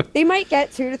like, they might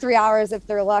get 2 to 3 hours if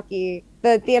they're lucky.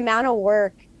 The amount of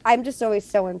work, I'm just always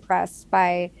so impressed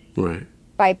by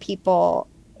people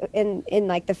in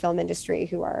like the film industry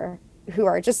who are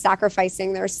just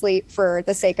sacrificing their sleep for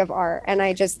the sake of art. And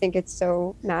I just think it's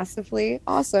so massively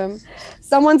awesome.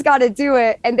 Someone's got to do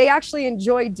it, and they actually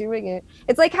enjoy doing it.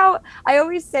 It's like how I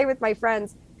always say with my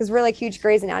friends, because we're like huge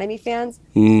Grey's Anatomy fans,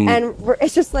 and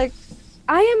it's just like,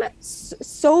 I am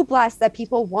so blessed that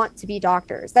people want to be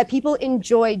doctors, that people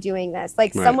enjoy doing this.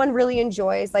 Like someone really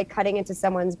enjoys like cutting into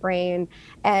someone's brain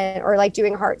or like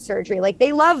doing heart surgery. Like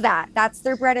they love that. That's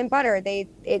their bread and butter.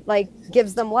 It like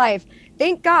gives them life.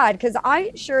 Thank God, because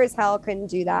I sure as hell couldn't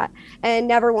do that and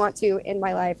never want to in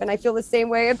my life. And I feel the same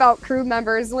way about crew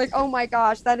members. Like, oh my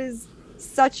gosh, that is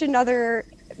such another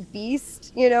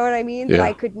beast. You know what I mean? Yeah. That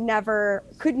I could never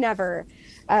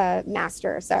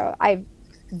master. So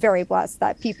very blessed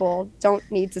that people don't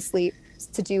need to sleep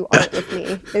to do art with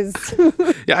me is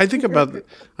Yeah, I think about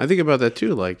that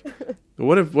too. Like,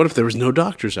 what if there was no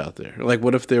doctors out there? Like,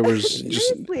 what if there was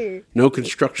just no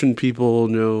construction people,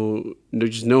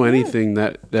 just no anything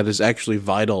that is actually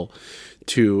vital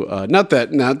to not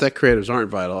that creatives aren't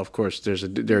vital. Of course,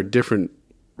 they're a different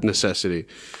necessity,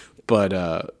 but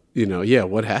yeah,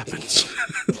 what happens?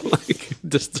 Like,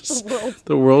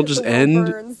 the world just end?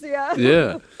 burns, yeah.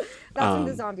 Yeah. That's when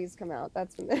the zombies come out.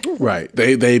 That's when Right.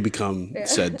 They become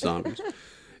said zombies.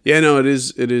 Yeah, no, it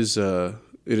is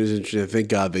interesting. Thank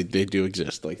God they do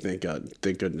exist. Like, thank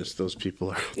goodness those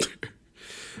people are out there.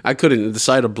 I couldn't, the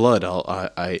sight of blood,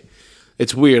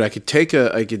 it's weird. I could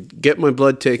get my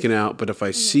blood taken out, but if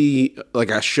I see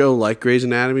like a show like Grey's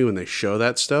Anatomy, when they show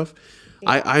that stuff,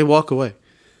 I walk away.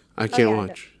 I can't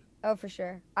watch. Oh, for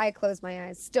sure. I close my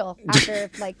eyes still after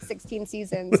like 16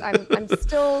 seasons. I'm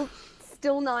still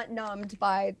not numbed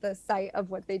by the sight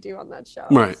of what they do on that show.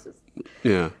 Right.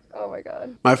 Yeah. Oh my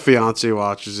God. My fiance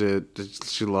watches it.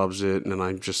 She loves it, and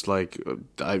I'm just like,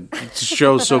 the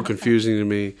show's so confusing to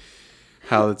me.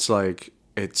 How it's like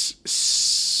it's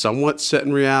somewhat set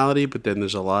in reality, but then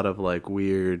there's a lot of like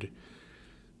weird.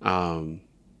 Isn't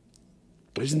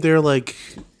there like,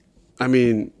 I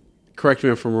mean, correct me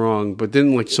if I'm wrong, but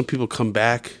then like some people come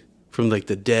back from like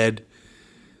the dead,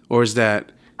 or is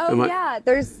that? Oh yeah,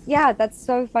 that's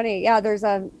so funny. Yeah,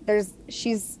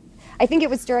 I think it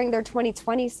was during their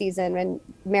 2020 season when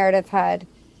Meredith had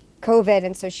COVID,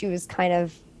 and so she was kind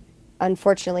of,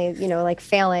 unfortunately, like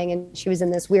failing, and she was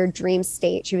in this weird dream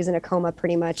state. She was in a coma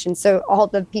pretty much. And so all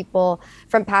the people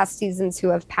from past seasons who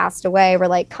have passed away were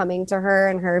like coming to her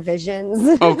in her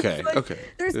visions. Okay. Like, Okay.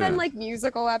 There's been like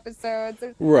musical episodes.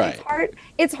 Right.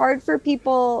 It's hard for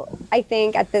people, I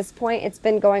think, at this point. It's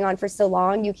been going on for so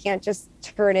long. You can't just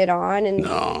turn it on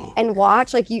and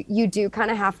watch. Like you do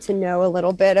kind of have to know a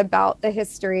little bit about the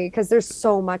history because there's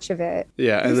so much of it.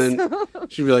 Yeah, and then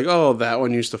she'd be like, "Oh, that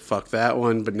one used to fuck that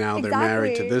one, but now they're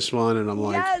married to this one," and I'm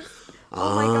like, "Yes,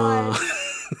 oh my God."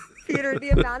 Peter, the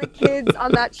amount of kids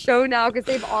on that show now, because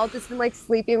they've all just been like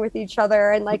sleeping with each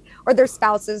other, and like, or their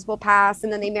spouses will pass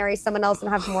and then they marry someone else and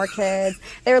have more kids.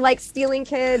 They're like stealing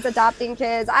kids, adopting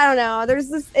kids. I don't know.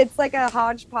 It's like a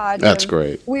hodgepodge. That's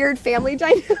great. Weird family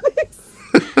dynamics.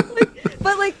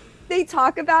 But like they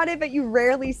talk about it, but you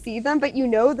rarely see them. But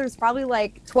there's probably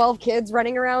like 12 kids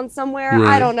running around somewhere.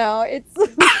 Right. I don't know. It's.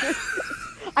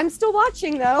 I'm still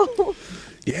watching though.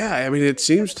 Yeah, I mean, it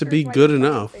seems to be good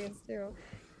enough.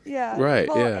 Yeah. Right.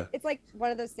 Well, yeah. It's like one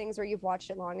of those things where you've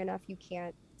watched it long enough, you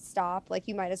can't stop. Like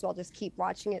you might as well just keep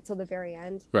watching it till the very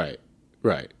end. Right.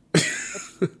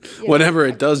 Whenever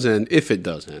it does end, if it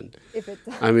does end. If it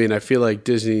does. I mean, I feel like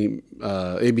Disney,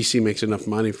 ABC makes enough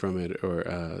money from it, or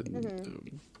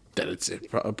that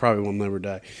it probably will never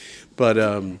die. But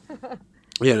that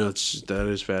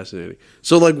is fascinating.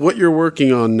 So, like, what you're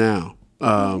working on now,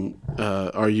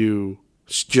 are you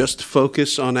just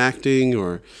focused on acting,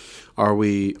 or are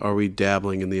we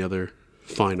dabbling in the other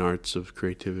fine arts of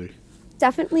creativity?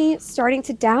 Definitely starting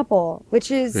to dabble,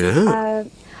 which is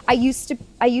I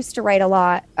used to write a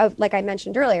lot of, like I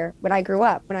mentioned earlier, when I grew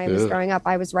up. When I was growing up,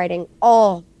 I was writing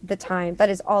all the time. That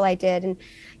is all I did. And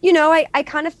I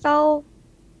kind of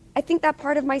I think that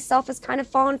part of myself has kind of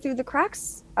fallen through the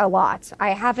cracks a lot. I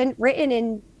haven't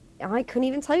written I couldn't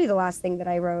even tell you the last thing that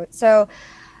I wrote. So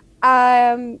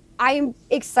I'm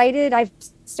excited. I've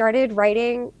started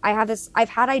writing. I've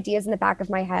had ideas in the back of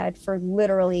my head for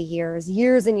literally years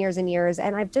and years,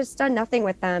 and I've just done nothing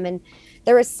with them. And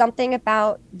there was something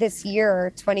about this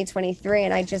year, 2023,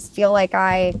 and I just feel like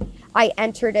I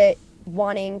entered it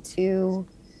wanting to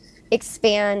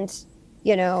expand,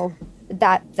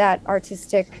 that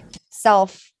artistic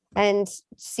self and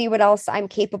see what else I'm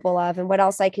capable of and what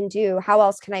else I can do. How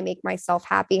else can I make myself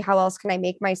happy? How else can I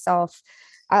make myself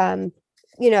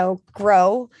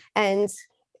grow and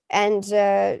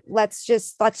let's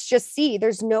just see.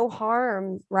 There's no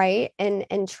harm, right?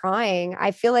 And trying.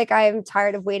 I feel like I'm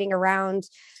tired of waiting around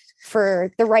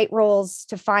for the right roles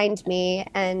to find me,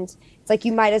 and it's like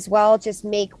you might as well just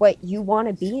make what you want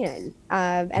to be in.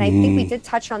 And I think we did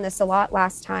touch on this a lot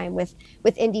last time with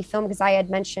indie film, because I had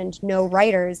mentioned no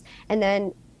writers, and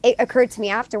then it occurred to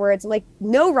me afterwards, like,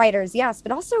 no writers, yes,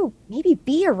 but also maybe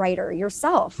be a writer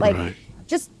yourself. Like, right.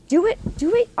 Just do it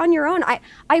on your own.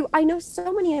 I know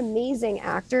so many amazing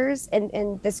actors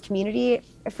in this community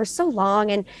for so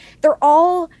long, and they're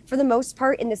all, for the most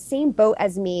part, in the same boat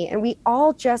as me, and we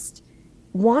all just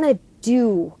want to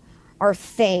do our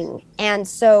thing. And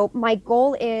so my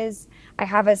goal is,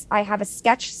 I have a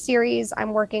sketch series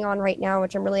I'm working on right now,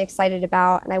 which I'm really excited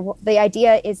about. And the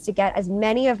idea is to get as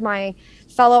many of my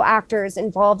fellow actors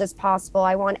involved as possible.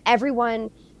 I want everyone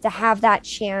to have that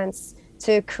chance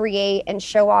to create and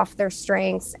show off their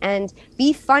strengths and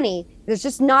be funny. There's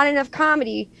just not enough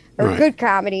comedy or good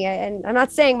comedy. And I'm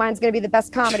not saying mine's going to be the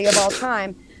best comedy of all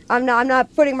time. I'm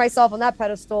not putting myself on that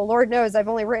pedestal. Lord knows I've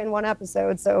only written one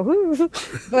episode, so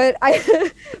but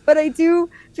I do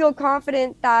feel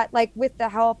confident that, like, with the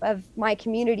help of my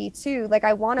community too, like,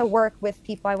 I want to work with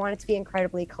people. I want it to be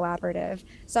incredibly collaborative.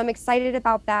 So I'm excited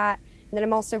about that. And then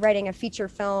I'm also writing a feature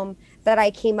film that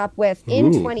I came up with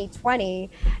in 2020.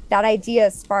 That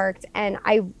idea sparked, and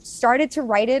I started to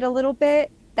write it a little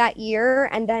bit that year,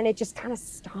 and then it just kind of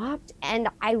stopped, and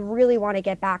I really want to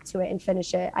get back to it and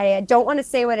finish it. I don't want to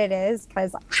say what it is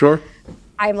because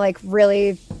I'm like,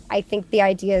 really, I think the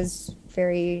idea is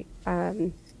very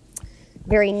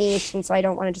very niche, and so I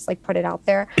don't want to just like put it out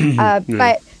there.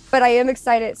 But I am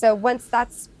excited. So once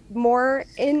that's more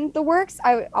in the works,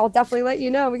 I'll definitely let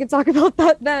you know. We can talk about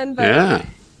that then.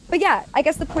 But yeah, I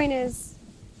guess the point is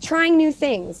trying new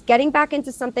things, getting back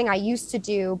into something I used to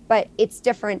do, but it's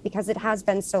different because it has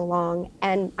been so long.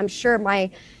 And I'm sure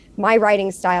my writing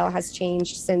style has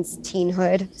changed since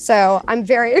teenhood. So I'm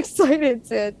very excited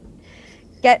to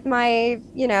get my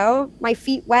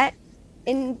feet wet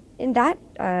in that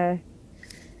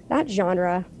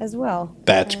genre as well.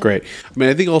 That's great. I mean,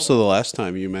 I think also the last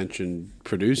time you mentioned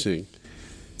producing.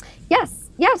 Yes.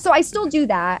 Yeah. So I still do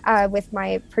that with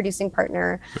my producing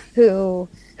partner who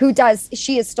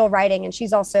she is still writing, and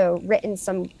she's also written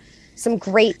some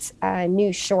great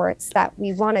new shorts that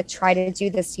we want to try to do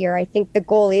this year. I think the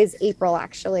goal is April,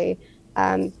 actually.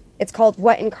 It's called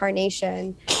What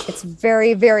Incarnation. It's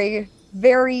very, very,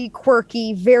 very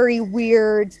quirky, very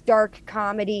weird, dark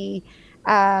comedy,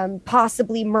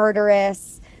 possibly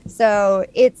murderous. So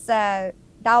it's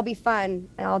that'll be fun,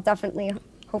 and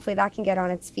hopefully that can get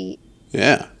on its feet.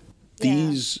 Yeah.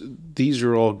 These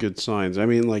are all good signs. I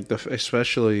mean, like,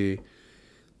 especially,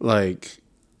 like,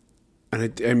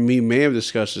 and we may have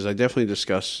discussed this. I definitely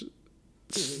discuss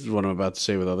what I'm about to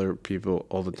say with other people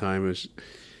all the time. Is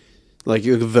like,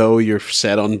 though you're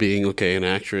set on being an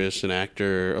actress, an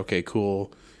actor, okay,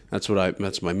 cool. That's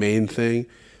my main thing.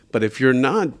 But if you're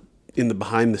not in the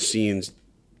behind the scenes,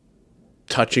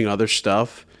 touching other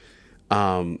stuff,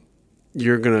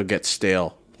 you're gonna get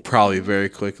stale probably very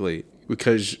quickly,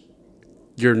 because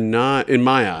you're not, in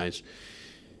my eyes,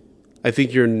 I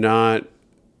think you're not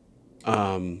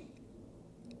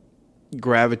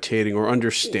gravitating or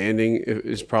understanding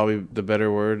is probably the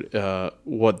better word,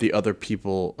 what the other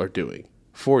people are doing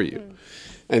for you.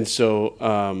 And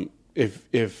so if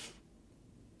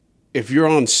you're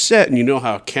on set and you know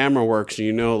how a camera works and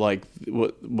you know, like,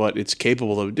 what it's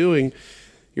capable of doing,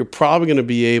 you're probably going to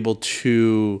be able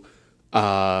to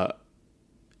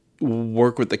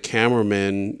work with the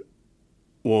cameraman,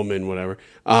 woman, whatever,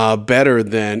 better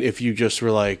than if you just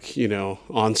were, like,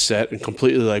 on set and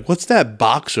completely like, what's that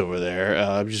box over there?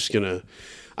 I'm just gonna,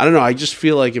 I don't know. I just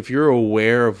feel like if you're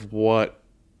aware of what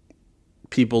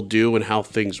people do and how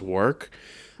things work,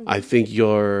 I think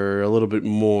you're a little bit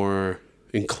more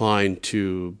inclined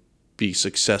to be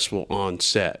successful on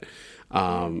set.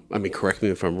 I mean, correct me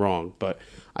if I'm wrong, but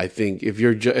I think if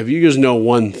you just know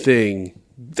one thing,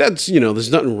 that's,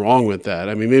 there's nothing wrong with that.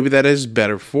 I mean, maybe that is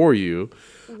better for you.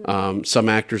 Some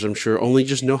actors, I'm sure, only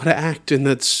just know how to act, and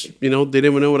that's, they don't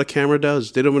even know what a camera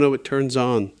does. They don't even know what turns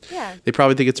on. Yeah. They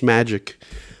probably think it's magic.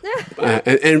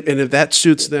 And if that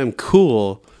suits them,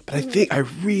 cool. But I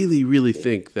really, really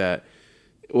think that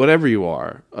whatever you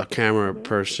are, a camera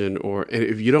person, or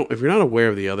if you're not aware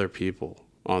of the other people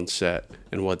on set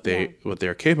and what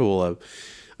they're capable of,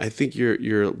 I think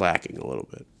you're lacking a little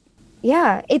bit.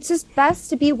 Yeah, it's just best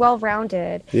to be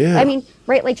well-rounded. Yeah. I mean,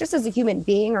 right, like, just as a human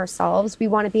being ourselves, we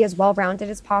want to be as well-rounded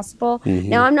as possible.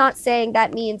 Now, I'm not saying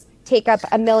that means take up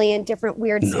a million different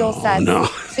weird skill sets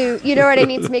to, you know what I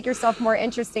mean, to make yourself more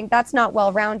interesting. That's not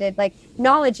well-rounded. Like,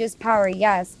 knowledge is power,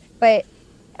 yes, but,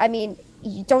 I mean,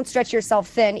 you don't stretch yourself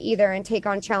thin either and take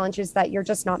on challenges that you're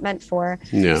just not meant for.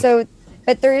 Yeah. So,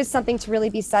 but there is something to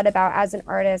really be said about, as an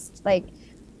artist, like,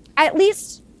 at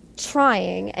least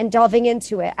trying and delving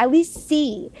into it, at least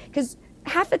see, because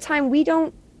half the time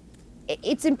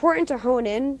it's important to hone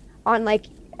in on, like,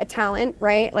 a talent,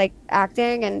 right? Like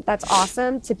acting, and that's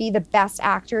awesome to be the best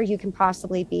actor you can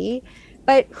possibly be.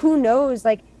 But who knows,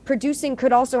 like, producing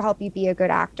could also help you be a good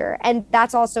actor. And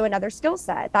that's also another skill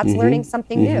set. That's learning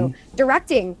something new.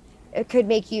 Directing it could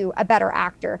make you a better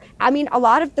actor. I mean, a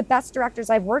lot of the best directors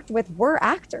I've worked with were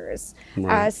actors.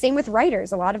 Right. Same with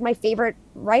writers. A lot of my favorite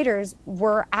writers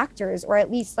were actors, or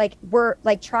at least like were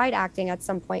like tried acting at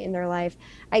some point in their life.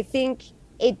 I think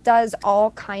it does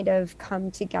all kind of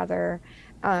come together.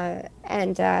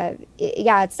 It's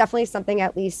definitely something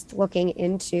at least looking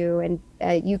into,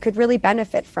 and you could really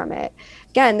benefit from it.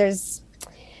 Again, I was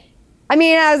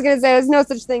going to say there's no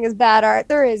such thing as bad art.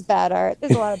 There is bad art.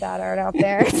 There's a lot of bad art out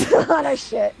there. It's a lot of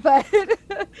shit. But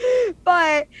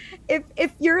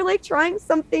if you're like trying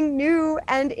something new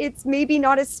and it's maybe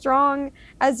not as strong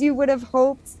as you would have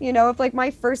hoped, if like my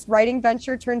first writing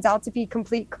venture turns out to be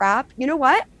complete crap, you know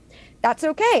what? That's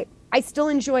okay. I still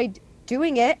enjoyed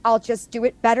doing it. I'll just do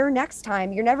it better next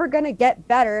time. You're never going to get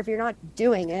better if you're not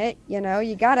doing it.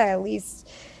 You got to at least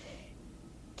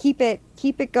keep it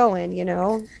going,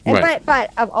 Right.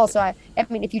 But also, I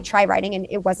mean, if you try writing and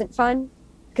it wasn't fun,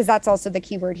 because that's also the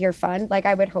key word here, fun. Like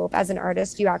I would hope as an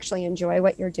artist, you actually enjoy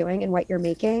what you're doing and what you're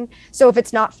making. So if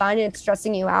it's not fun and it's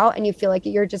stressing you out and you feel like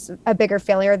you're just a bigger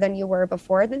failure than you were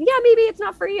before, then yeah, maybe it's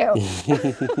not for you.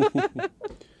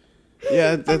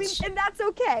 Yeah, and that's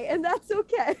okay. And that's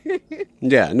okay.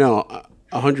 Yeah, no,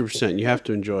 100%. You have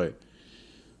to enjoy it.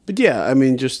 But yeah, I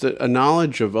mean, just a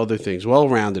knowledge of other things,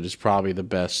 well-rounded is probably the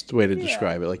best way to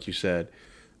describe it. Like you said,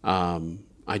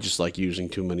 I just like using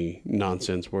too many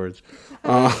nonsense words.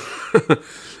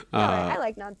 I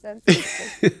like nonsense.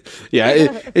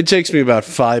 Yeah, it takes me about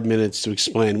 5 minutes to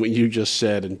explain what you just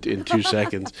said in 2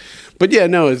 seconds. But yeah,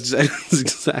 no, it's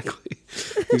exactly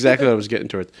what I was getting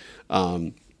towards.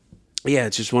 Yeah,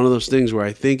 it's just one of those things where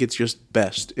I think it's just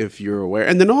best if you're aware.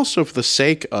 And then also for the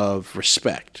sake of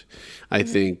respect, I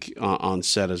think, on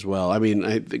set as well. I mean,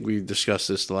 I think we discussed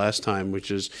this the last time,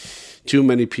 which is too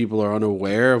many people are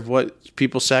unaware of what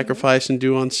people sacrifice and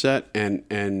do on set.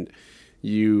 And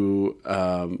you,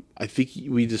 I think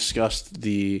we discussed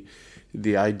the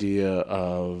idea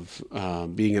of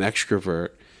being an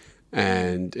extrovert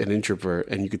and an introvert,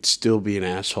 and you could still be an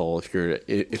asshole if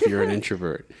you're an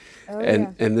introvert.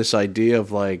 And this idea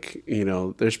of like,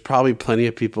 there's probably plenty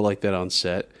of people like that on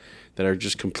set that are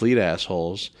just complete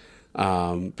assholes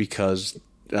because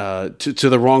to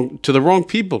the wrong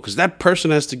people, because that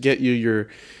person has to get you your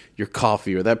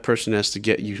coffee, or that person has to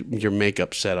get you your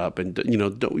makeup set up, and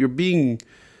you're being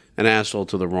an asshole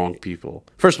to the wrong people.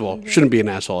 First of all, shouldn't be an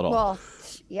asshole at all. Well,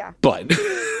 yeah. But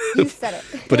you said it.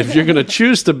 But if you're gonna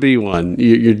choose to be one,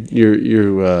 you're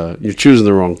choosing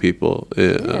the wrong people.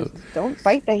 Don't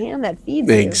bite the hand that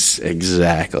feeds you.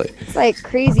 Exactly. It's like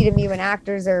crazy to me when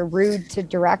actors are rude to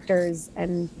directors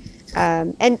and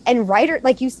writer,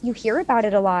 like you hear about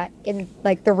it a lot in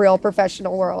like the real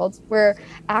professional world, where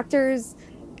actors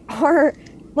are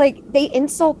like, they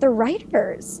insult the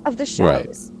writers of the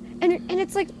shows. Right. And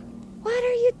it's like, what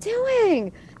are you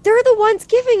doing? They're the ones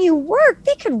giving you work.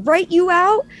 They could write you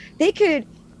out. They could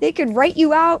write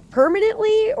you out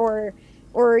permanently, or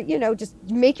just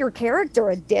make your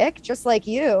character a dick, just like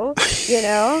you.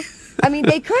 I mean,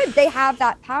 they could. They have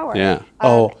that power. Yeah.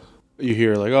 You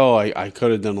hear like, I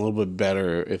could have done a little bit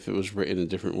better if it was written a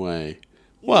different way.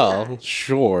 Well,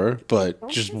 sure, but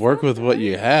just work with what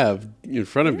you have in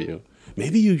front of you.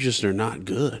 Maybe you just are not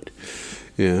good.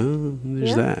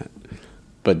 There's that.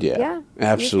 But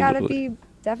absolutely. You gotta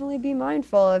definitely be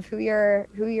mindful of who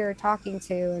you're talking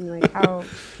to, and like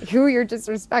who you're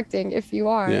disrespecting if you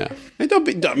are. Yeah,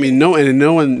 and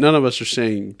none of us are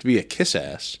saying to be a kiss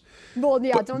ass. Well,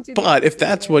 yeah, don't do that. But if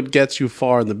that's what gets you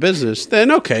far in the business, then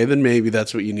maybe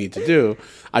that's what you need to do.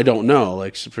 I don't know.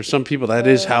 Like, for some people, that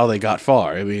is how they got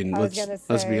far. I mean,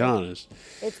 let's be honest.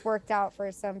 It's worked out for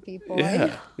some people.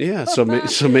 Yeah. So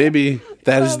maybe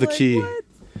that is the key. What?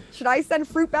 Should I send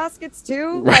fruit baskets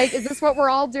too? Right. Like, is this what we're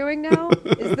all doing now?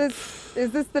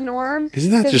 Is this the norm?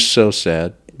 Isn't that just so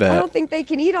sad? I don't think they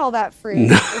can eat all that fruit.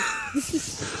 No.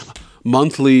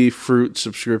 Monthly fruit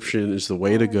subscription is the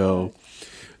way to go.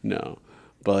 No,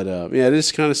 but it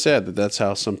is kind of sad that that's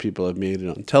how some people have made it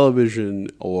on television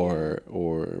or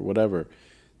whatever.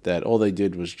 That all they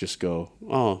did was just go,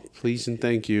 oh, please and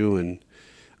thank you, and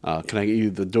can I get you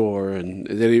the door? And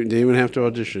they didn't even have to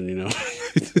audition,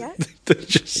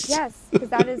 Yes. Yes, because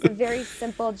that is a very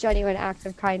simple, genuine act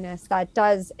of kindness that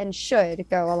does and should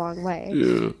go a long way.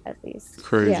 Yeah, at least.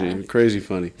 Crazy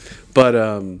funny, but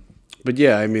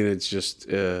yeah, I mean, it's just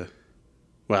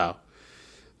wow.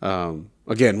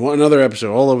 Again, another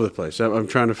episode all over the place. I'm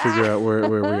trying to figure out where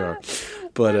we are.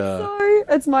 But sorry.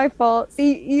 It's my fault.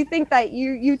 See, you think that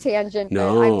you tangent,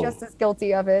 No. but I'm just as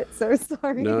guilty of it. So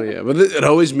sorry. No, yeah, but it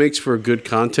always makes for good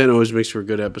content. Always makes for a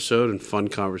good episode and fun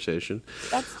conversation.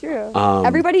 That's true.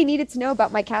 Everybody needed to know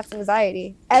about my cat's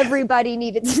anxiety. Everybody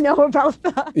needed to know about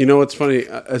that. You know what's funny?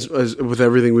 As with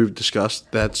everything we've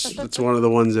discussed, that's one of the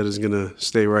ones that is gonna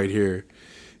stay right here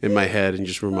in my head and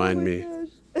just remind me.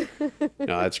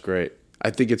 No, that's great. I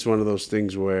think it's one of those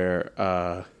things where,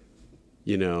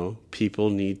 people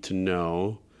need to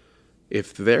know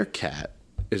if their cat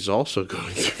is also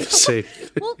going through the same thing.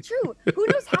 Well, true. Who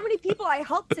knows how many people I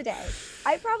helped today?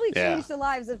 I probably changed the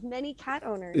lives of many cat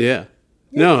owners. Yeah.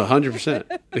 No, 100%.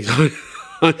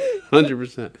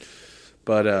 100%.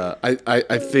 But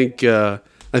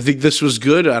I think this was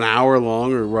good, an hour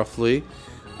long or roughly.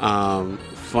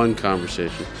 Fun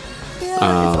conversation. Yeah,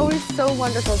 it's always so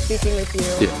wonderful speaking with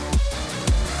you. Yeah.